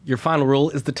 3, your final rule,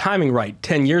 is the timing right?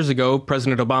 10 years ago,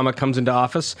 President Obama comes into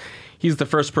office. He's the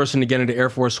first person to get into Air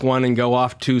Force One and go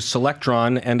off to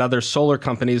Selectron and other solar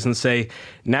companies and say,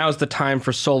 now's the time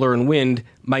for solar and wind.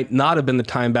 Might not have been the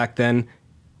time back then.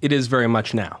 It is very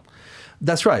much now.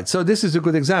 That's right. So this is a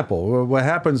good example. What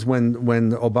happens when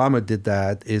Obama did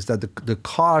that is that the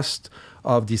cost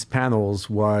of these panels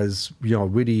was,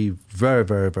 really very,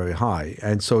 very, very high.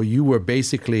 And so you were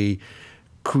basically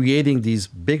creating these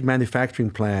big manufacturing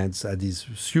plants at these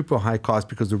super high costs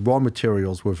because the raw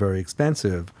materials were very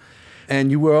expensive.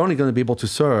 And you were only going to be able to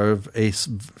serve a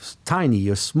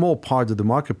small part of the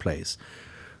marketplace.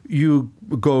 You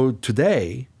go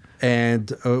today,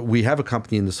 and we have a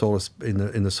company in the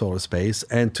solar space.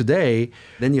 And today,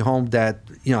 any home that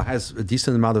has a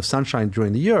decent amount of sunshine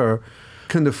during the year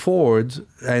can afford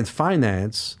and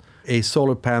finance a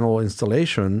solar panel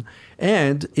installation,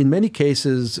 and in many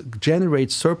cases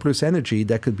generate surplus energy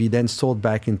that could be then sold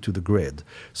back into the grid.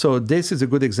 So this is a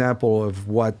good example of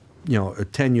what a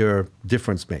 10-year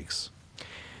difference makes.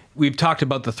 We've talked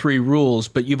about the 3 rules,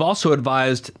 but you've also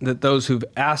advised that those who've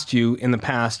asked you in the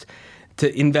past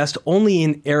to invest only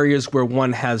in areas where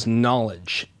one has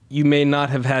knowledge. You may not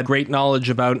have had great knowledge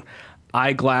about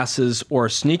eyeglasses or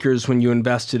sneakers when you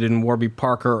invested in Warby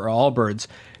Parker or Allbirds.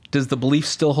 Does the belief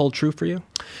still hold true for you?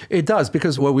 It does,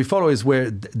 because what we follow is where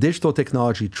digital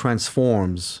technology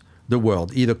transforms the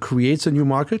world, either creates a new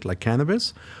market like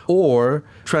cannabis or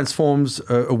transforms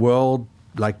a world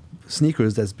like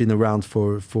sneakers that's been around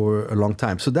for a long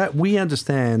time. So that we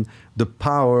understand the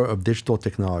power of digital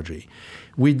technology.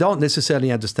 We don't necessarily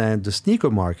understand the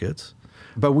sneaker market,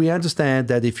 but we understand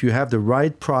that if you have the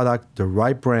right product, the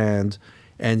right brand,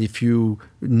 and if you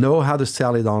know how to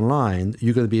sell it online,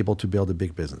 you're going to be able to build a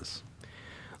big business.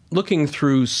 Looking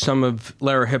through some of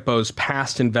Lerer-Hippeau's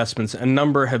past investments, a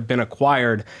number have been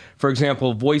acquired. For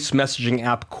example, voice messaging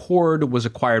app Cord was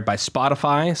acquired by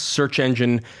Spotify. Search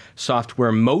engine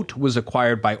software Moat was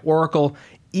acquired by Oracle.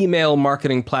 Email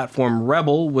marketing platform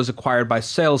Rebel was acquired by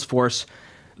Salesforce.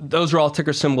 Those are all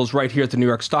ticker symbols right here at the New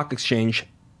York Stock Exchange.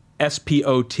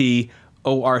 SPOT,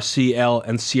 ORCL,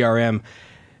 and CRM.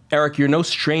 Eric, you're no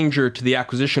stranger to the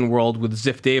acquisition world, with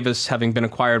Ziff Davis having been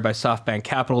acquired by SoftBank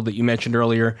Capital that you mentioned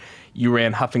earlier. You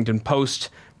ran Huffington Post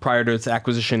prior to its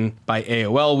acquisition by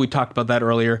AOL. We talked about that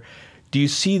earlier. Do you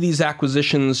see these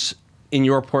acquisitions in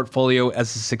your portfolio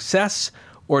as a success,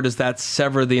 or does that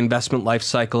sever the investment life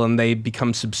cycle and they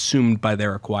become subsumed by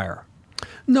their acquirer?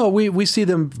 No, we see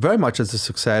them very much as a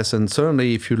success. And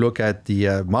certainly if you look at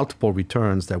the multiple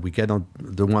returns that we get on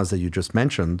the ones that you just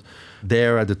mentioned,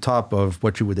 they're at the top of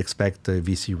what you would expect a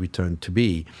VC return to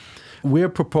be. We're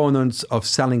proponents of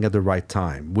selling at the right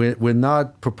time. We're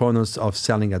not proponents of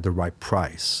selling at the right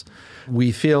price.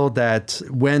 We feel that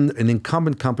when an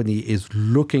incumbent company is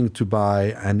looking to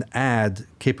buy and add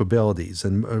capabilities,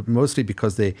 and mostly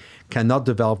because they cannot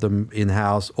develop them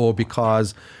in-house or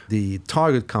because the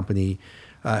target company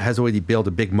has already built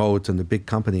a big moat and a big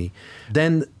company,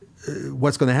 then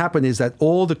what's going to happen is that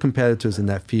all the competitors in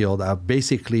that field are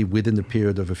basically within the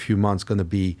period of a few months going to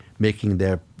be making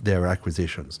their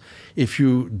acquisitions. If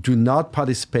you do not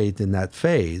participate in that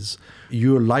phase,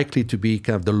 you're likely to be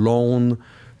kind of the lone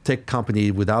tech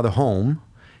company without a home,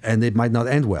 and it might not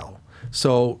end well.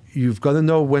 So you've got to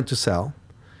know when to sell.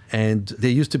 And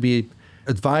there used to be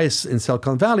advice in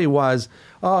Silicon Valley was,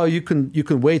 oh, you can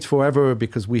wait forever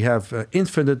because we have an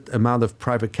infinite amount of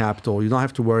private capital. You don't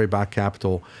have to worry about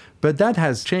capital. But that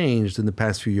has changed in the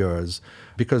past few years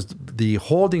because the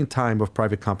holding time of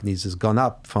private companies has gone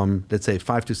up from, let's say,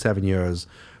 5 to 7 years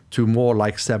to more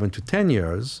like 7 to 10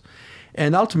 years.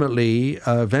 And ultimately,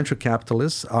 venture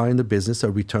capitalists are in the business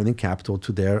of returning capital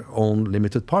to their own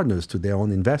limited partners, to their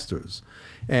own investors.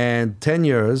 And 10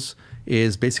 years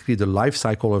is basically the life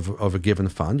cycle of a given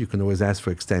fund. You can always ask for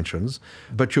extensions,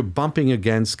 but you're bumping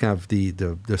against kind of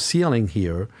the ceiling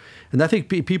here. And I think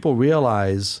people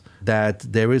realize that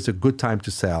there is a good time to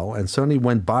sell. And certainly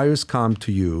when buyers come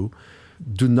to you,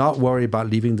 do not worry about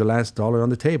leaving the last dollar on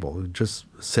the table. Just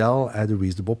sell at a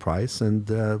reasonable price and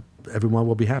everyone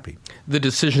will be happy. The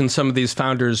decision some of these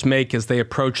founders make as they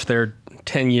approach their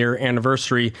 10-year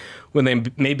anniversary, when they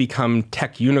may become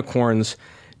tech unicorns,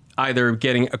 either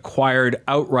getting acquired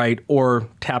outright or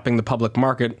tapping the public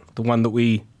market, the one that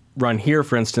we run here,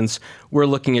 for instance, we're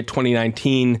looking at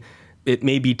 2019. It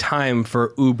may be time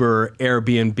for Uber,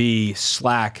 Airbnb,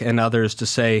 Slack, and others to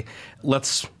say,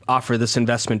 let's offer this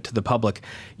investment to the public.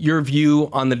 Your view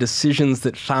on the decisions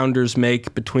that founders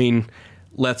make between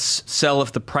let's sell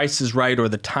if the price is right or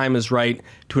the time is right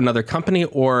to another company,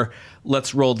 or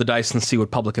let's roll the dice and see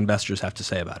what public investors have to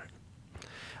say about it?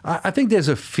 I think there's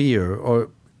a fear, or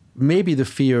maybe the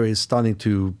fear is starting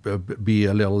to be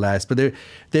a little less, but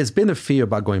there's been a fear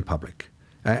about going public.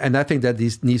 And I think that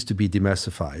this needs to be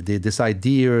demystified. This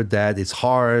idea that it's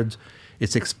hard,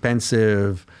 it's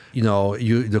expensive.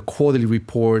 The quarterly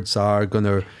reports are going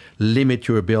to limit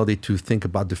your ability to think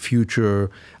about the future.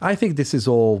 I think this is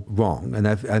all wrong. And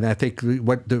I think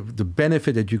what the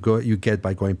benefit that you get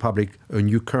by going public, a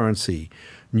new currency,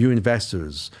 new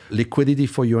investors, liquidity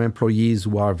for your employees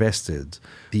who are vested,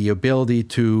 the ability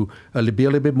to be a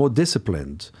little bit more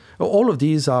disciplined. All of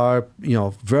these are,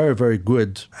 very, very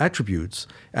good attributes,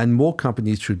 and more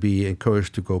companies should be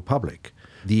encouraged to go public.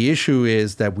 The issue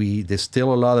is that there's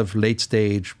still a lot of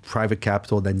late-stage private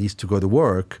capital that needs to go to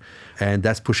work, and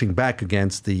that's pushing back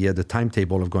against the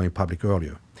timetable of going public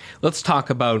earlier. Let's talk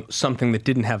about something that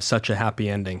didn't have such a happy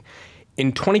ending.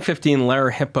 In 2015,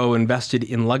 Lerer-Hippeau invested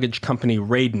in luggage company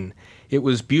Raiden. It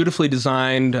was beautifully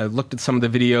designed. I looked at some of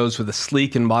the videos with a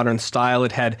sleek and modern style.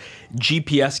 It had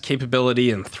GPS capability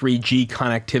and 3G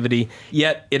connectivity.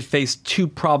 Yet it faced two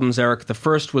problems, Eric. The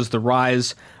first was the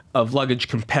rise of luggage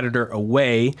competitor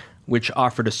Away, which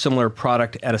offered a similar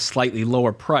product at a slightly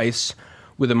lower price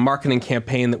with a marketing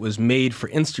campaign that was made for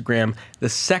Instagram. The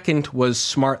second was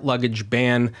smart luggage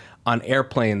ban on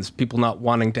airplanes, people not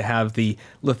wanting to have the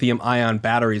lithium-ion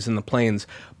batteries in the planes.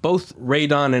 Both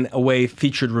Raiden and Away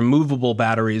featured removable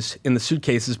batteries in the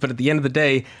suitcases, but at the end of the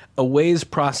day, Away's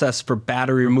process for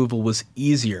battery removal was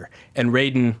easier, and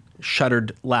Raiden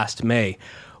shuttered last May.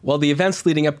 While the events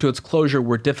leading up to its closure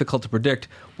were difficult to predict,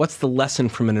 what's the lesson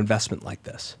from an investment like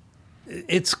this?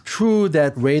 It's true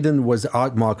that Raiden was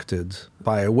outmarketed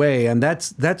by Away, and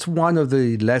that's one of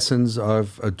the lessons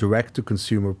of a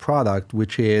direct-to-consumer product,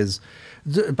 which is,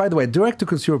 by the way,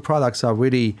 direct-to-consumer products are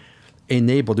really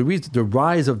enabled. The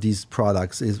rise of these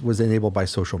products was enabled by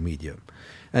social media.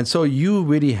 And so you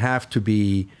really have to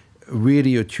be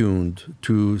really attuned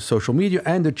to social media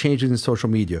and the changes in social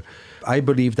media. I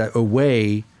believe that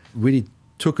Away really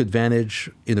took advantage,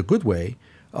 in a good way,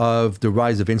 of the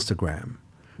rise of Instagram,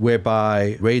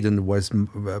 whereby Raiden was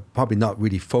probably not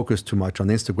really focused too much on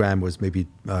Instagram, was maybe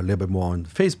a little bit more on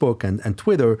Facebook and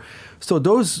Twitter. So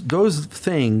those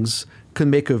things can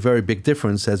make a very big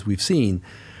difference, as we've seen.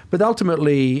 But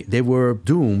ultimately, they were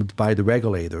doomed by the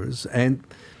regulators, and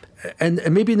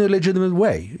maybe in a legitimate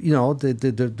way.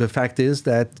 The fact is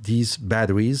that these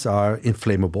batteries are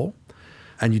inflammable,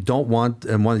 and you don't want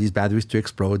one of these batteries to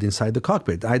explode inside the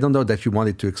cockpit. I don't know that you want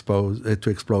it to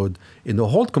explode in the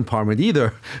hold compartment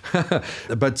either,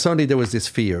 but certainly there was this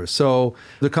fear. So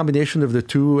the combination of the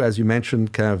two, as you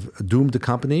mentioned, kind of doomed the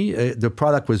company. The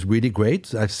product was really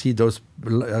great. I see those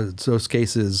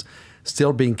cases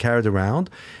still being carried around.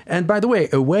 And by the way,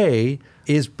 Away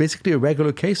is basically a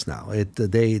regular case now.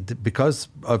 Because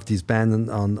of these ban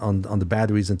on the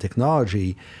batteries and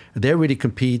technology, they're really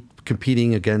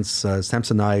competing against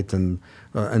Samsonite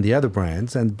and the other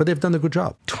brands, but they've done a good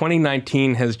job.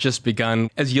 2019 has just begun.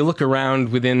 As you look around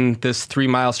within this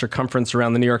 3-mile circumference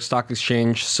around the New York Stock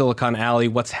Exchange, Silicon Alley,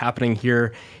 what's happening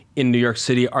here in New York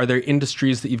City, are there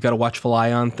industries that you've got a watchful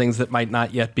eye on, things that might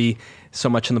not yet be so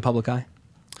much in the public eye?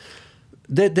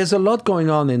 There's a lot going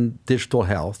on in digital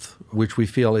health, which we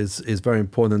feel is very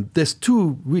important. There's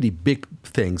two really big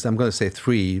things. I'm going to say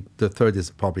three. The third is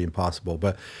probably impossible.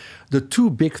 But the two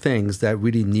big things that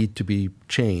really need to be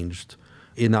changed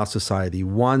in our society,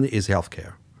 one is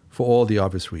healthcare, for all the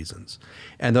obvious reasons.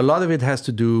 And a lot of it has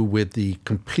to do with the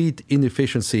complete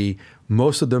inefficiency.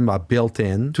 Most of them are built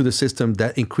in to the system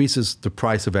that increases the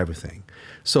price of everything.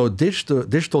 So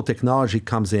digital technology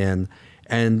comes in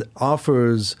and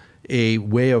offers a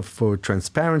way for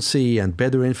transparency and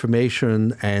better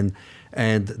information and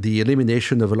the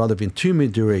elimination of a lot of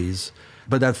intermediaries.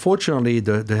 But unfortunately,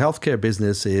 the healthcare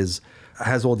business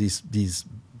has all these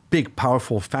big,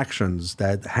 powerful factions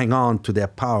that hang on to their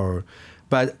power.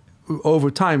 But over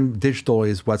time, digital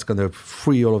is what's going to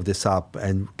free all of this up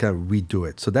and kind of redo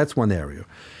it. So that's one area.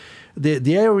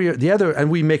 The other,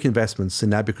 and we make investments in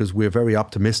that because we're very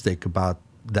optimistic about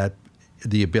that,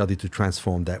 the ability to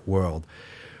transform that world.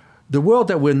 The world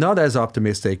that we're not as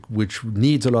optimistic, which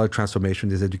needs a lot of transformation,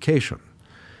 is education.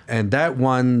 And that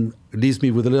one leaves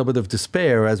me with a little bit of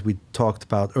despair, as we talked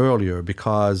about earlier,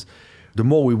 because the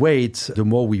more we wait, the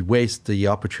more we waste the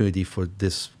opportunity for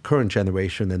this current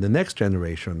generation and the next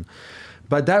generation.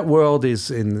 But that world is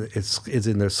in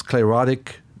a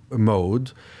sclerotic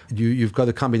mode. You've got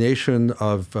a combination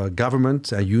of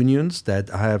government and unions that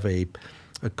have a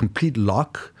complete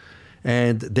lock,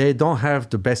 and they don't have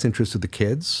the best interest of the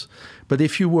kids. But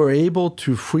if you were able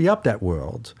to free up that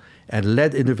world and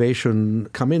let innovation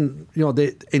come in,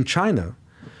 in China,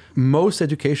 most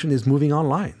education is moving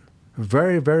online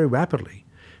very, very rapidly.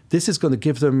 This is going to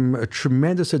give them a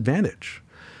tremendous advantage.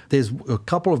 There's a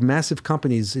couple of massive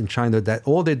companies in China that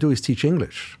all they do is teach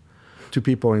English. to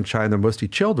people in China, mostly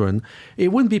children,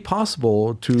 it wouldn't be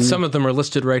possible to... Some of them are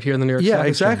listed right here in the New York Stock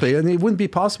Exchange. Yeah, exactly. And it wouldn't be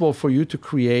possible for you to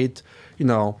create,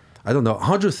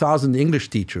 100,000 English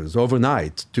teachers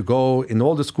overnight to go in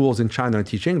all the schools in China and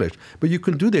teach English. But you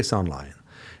can do this online.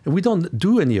 And we don't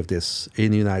do any of this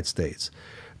in the United States.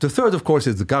 The third, of course,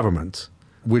 is the government,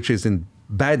 which is in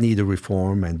bad need of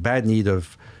reform and bad need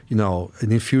of,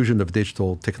 an infusion of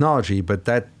digital technology. But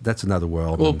that's another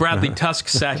world. Well, Bradley Tusk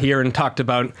sat here and talked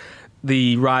about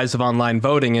the rise of online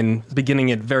voting and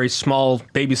beginning at very small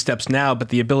baby steps now, but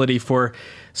the ability for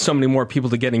so many more people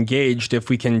to get engaged if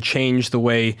we can change the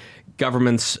way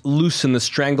governments loosen the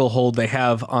stranglehold they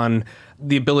have on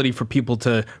the ability for people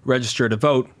to register to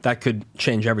vote, that could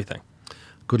change everything.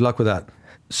 Good luck with that.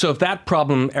 So if that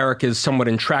problem, Eric, is somewhat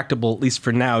intractable, at least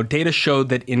for now, data showed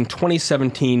that in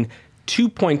 2017,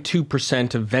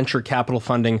 2.2% of venture capital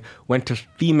funding went to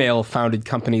female-founded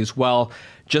companies, while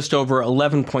just over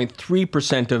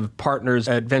 11.3% of partners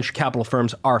at venture capital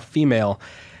firms are female.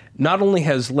 Not only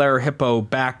has Lerer-Hippeau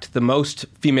backed the most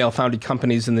female-founded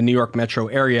companies in the New York metro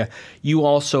area, you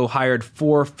also hired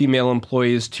 4 female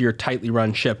employees to your tightly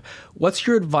run ship. What's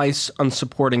your advice on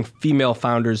supporting female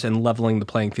founders and leveling the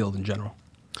playing field in general?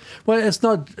 Well, it's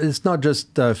not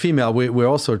just female. We're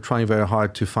also trying very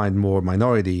hard to find more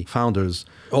minority founders.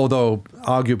 Although,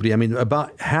 arguably,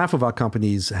 about half of our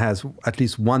companies has at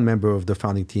least one member of the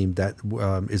founding team that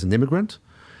is an immigrant,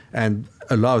 and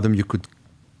a lot of them you could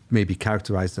maybe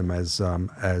characterize them as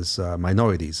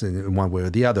minorities in one way or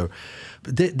the other.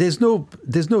 There's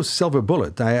no silver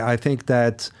bullet. I think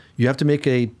that you have to make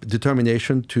a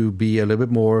determination to be a little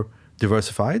bit more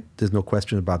diversified. There's no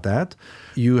question about that.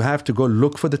 You have to go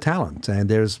look for the talent, and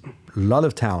there's a lot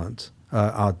of talent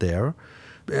out there.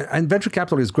 And venture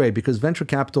capital is great because venture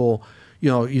capital,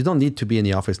 you don't need to be in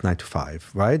the office 9 to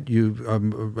 5, right?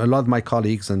 A lot of my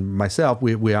colleagues and myself,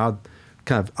 we are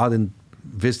kind of out in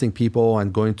visiting people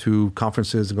and going to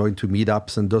conferences and going to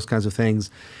meetups and those kinds of things.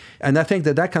 And I think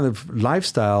that kind of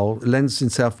lifestyle lends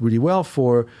itself really well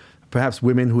for perhaps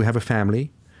women who have a family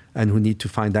and who need to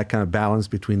find that kind of balance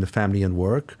between the family and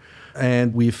work.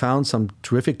 And we found some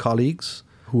terrific colleagues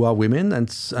who are women, and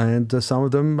some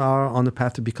of them are on the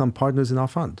path to become partners in our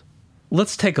fund.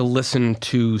 Let's take a listen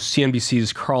to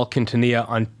CNBC's Carl Quintanilla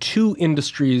on 2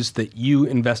 industries that you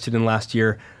invested in last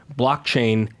year,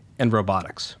 blockchain and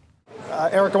robotics.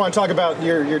 Eric, I want to talk about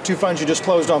your 2 funds you just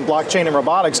closed on blockchain and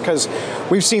robotics, because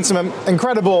we've seen some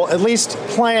incredible, at least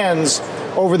plans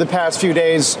over the past few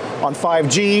days on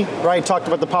 5G, right? Talked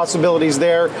about the possibilities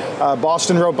there.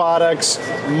 Boston Robotics,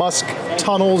 Musk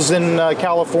tunnels in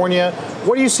California.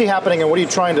 What do you see happening, and what are you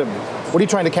trying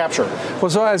to capture? Well,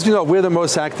 so as you know, we're the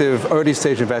most active early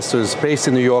stage investors based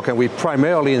in New York, and we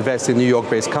primarily invest in New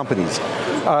York-based companies.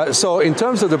 So in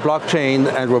terms of the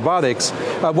blockchain and robotics,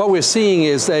 what we're seeing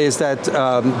is that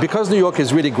because New York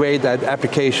is really great at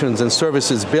applications and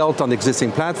services built on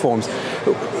existing platforms,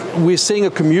 we're seeing a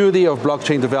community of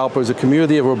blockchain developers, a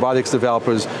community of robotics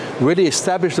developers really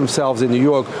establish themselves in New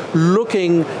York,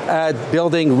 looking at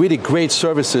building really great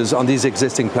services on these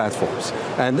existing platforms.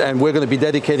 And we're going to be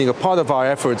dedicating a part of our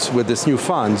efforts with this new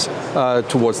funds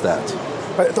towards that.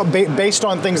 Based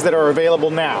on things that are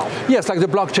available now? Yes, like the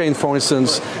blockchain, for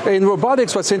instance. In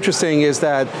robotics, what's interesting is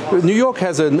that New York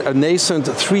has a nascent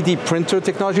 3D printer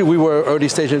technology. We were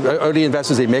early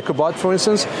investors in MakerBot, for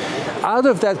instance. Out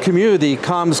of that community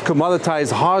comes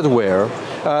commoditized hardware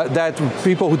that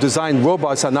people who design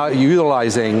robots are now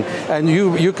utilizing, and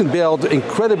you can build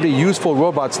incredibly useful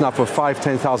robots now for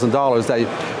 $5,000, $10,000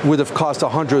 that would have cost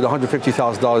 $100,000,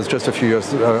 $150,000 just a few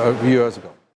years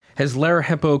ago. Has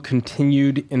Lerer-Hippeau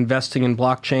continued investing in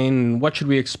blockchain? And what should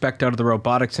we expect out of the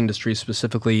robotics industry,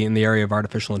 specifically in the area of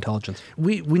artificial intelligence?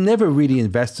 We never really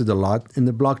invested a lot in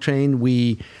the blockchain.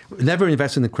 We never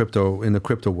invested in the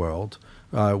crypto world.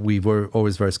 We were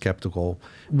always very skeptical.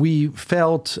 We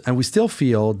felt, and we still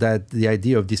feel, that the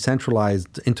idea of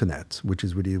decentralized internet, which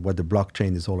is really what the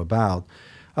blockchain is all about,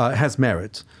 has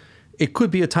merit. It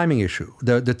could be a timing issue.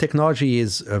 The technology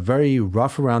is very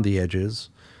rough around the edges.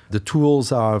 The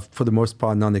tools are, for the most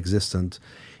part, non-existent.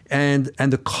 And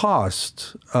the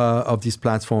cost of these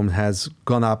platforms has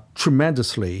gone up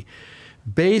tremendously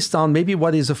based on maybe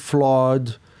what is a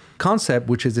flawed concept,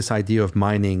 which is this idea of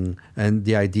mining and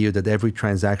the idea that every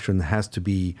transaction has to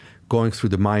be going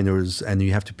through the miners and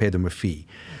you have to pay them a fee.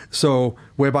 So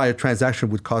whereby a transaction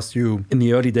would cost you, in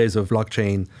the early days of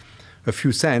blockchain, a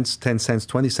few cents, 10 cents,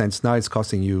 20 cents, now it's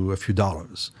costing you a few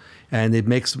dollars. And it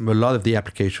makes a lot of the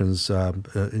applications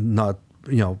not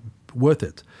worth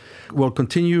it. We'll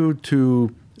continue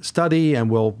to study, and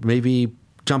we'll maybe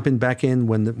jumping back in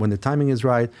when the timing is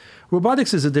right.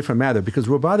 Robotics is a different matter because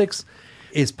robotics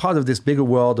is part of this bigger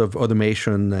world of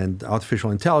automation and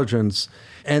artificial intelligence.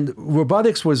 And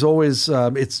robotics was always,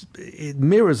 it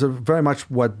mirrors very much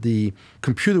what the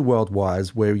computer world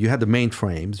was, where you had the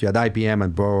mainframes, you had IBM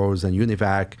and Burroughs and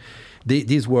Univac.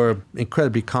 These were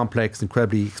incredibly complex,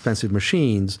 incredibly expensive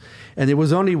machines. And it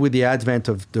was only with the advent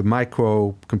of the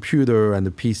microcomputer and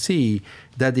the PC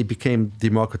that it became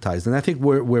democratized. And I think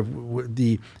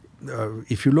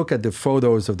if you look at the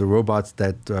photos of the robots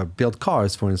that build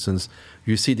cars, for instance,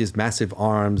 you see these massive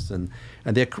arms, and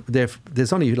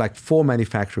there's only like 4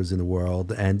 manufacturers in the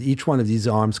world, and each one of these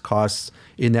arms costs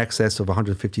in excess of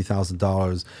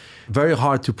 $150,000. Very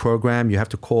hard to program. You have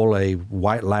to call a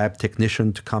white lab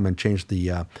technician to come and change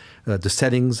the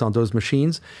settings on those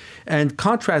machines. And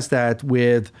contrast that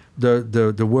with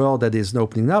the world that is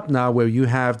opening up now, where you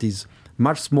have these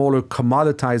much smaller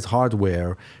commoditized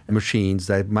hardware machines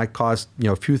that might cost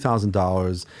a few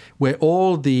 $1,000s, where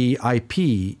all the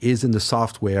IP is in the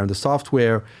software, and the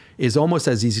software is almost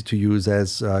as easy to use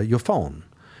as your phone.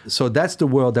 So that's the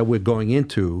world that we're going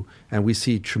into, and we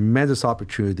see tremendous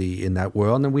opportunity in that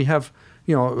world. And we have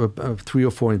 3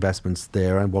 or 4 investments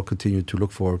there, and we'll continue to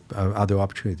look for other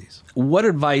opportunities. What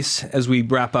advice, as we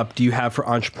wrap up, do you have for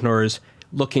entrepreneurs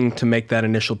looking to make that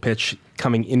initial pitch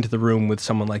coming into the room with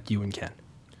someone like you and Ken?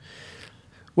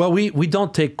 Well, we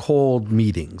don't take cold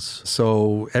meetings.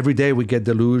 So every day we get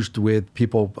deluged with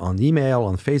people on email,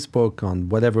 on Facebook, on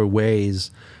whatever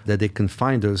ways that they can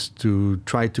find us to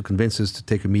try to convince us to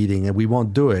take a meeting, and we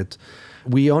won't do it.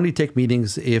 We only take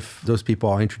meetings if those people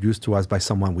are introduced to us by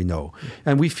someone we know.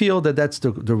 And we feel that that's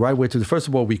the right way to do. First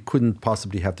of all, we couldn't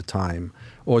possibly have the time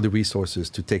or the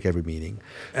resources to take every meeting.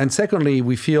 And secondly,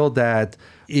 we feel that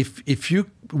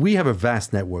we have a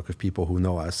vast network of people who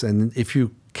know us. And if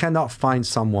you cannot find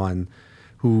someone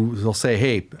who will say,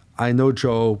 hey, I know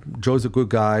Joe, Joe's a good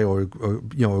guy, or a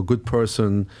good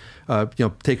person,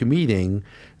 take a meeting,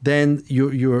 then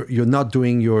you're not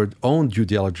doing your own due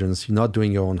diligence, you're not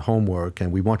doing your own homework,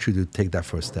 and we want you to take that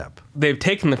first step. They've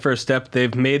taken the first step,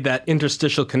 they've made that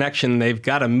interstitial connection, they've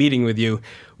got a meeting with you.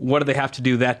 What do they have to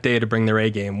do that day to bring their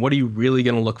A game? What are you really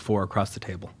going to look for across the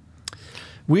table?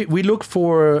 We look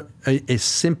for a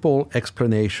simple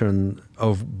explanation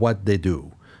of what they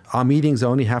do. Our meetings are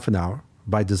only half an hour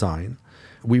by design.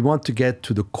 We want to get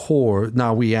to the core.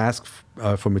 Now, we ask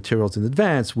for materials in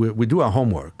advance. We do our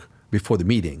homework before the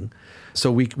meeting.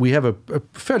 So we have a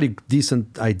fairly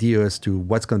decent idea as to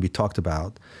what's going to be talked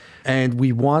about. And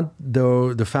we want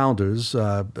the founders,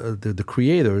 the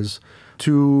creators,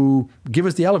 to give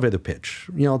us the elevator pitch.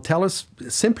 Tell us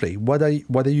simply, what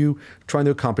are you trying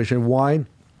to accomplish, and why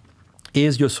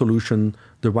is your solution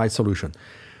the right solution?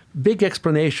 Big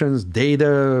explanations,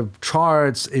 data,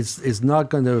 charts is not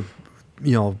going to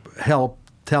help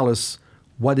tell us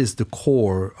what is the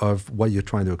core of what you're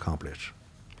trying to accomplish.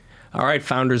 All right,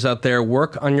 founders out there,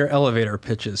 work on your elevator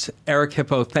pitches.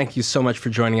 Lerer-Hippeau, thank you so much for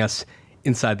joining us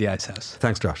inside the Icehouse.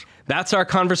 Thanks, Josh. That's our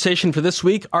conversation for this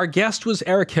week. Our guest was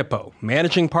Lerer-Hippeau,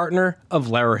 managing partner of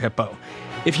Lerer-Hippeau.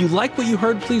 If you like what you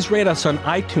heard, please rate us on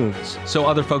iTunes so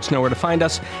other folks know where to find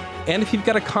us. And if you've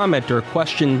got a comment or a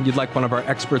question you'd like one of our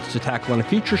experts to tackle on a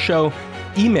future show,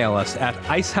 email us at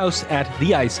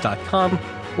icehouse@theice.com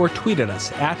or tweet at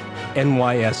us at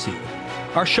NYSE.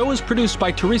 Our show is produced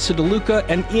by Teresa DeLuca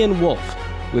and Ian Wolfe,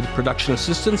 with production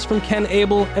assistance from Ken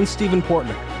Abel and Stephen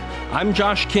Portner. I'm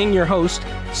Josh King, your host,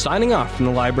 signing off from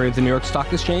the Library of the New York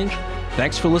Stock Exchange.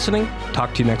 Thanks for listening.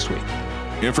 Talk to you next week.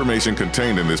 Information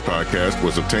contained in this podcast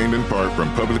was obtained in part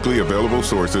from publicly available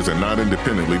sources and not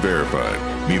independently verified.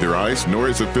 Neither ICE nor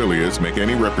its affiliates make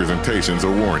any representations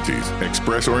or warranties,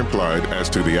 express or implied, as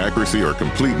to the accuracy or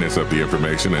completeness of the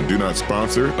information, and do not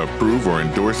sponsor, approve, or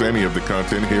endorse any of the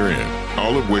content herein,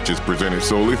 all of which is presented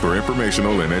solely for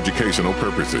informational and educational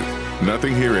purposes.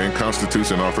 Nothing herein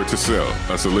constitutes an offer to sell,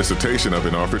 a solicitation of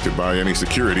an offer to buy any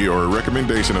security, or a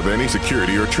recommendation of any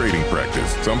security or trading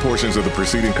practice. Some portions of the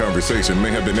preceding conversation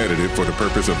may have been edited for the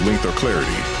purpose of length or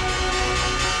clarity.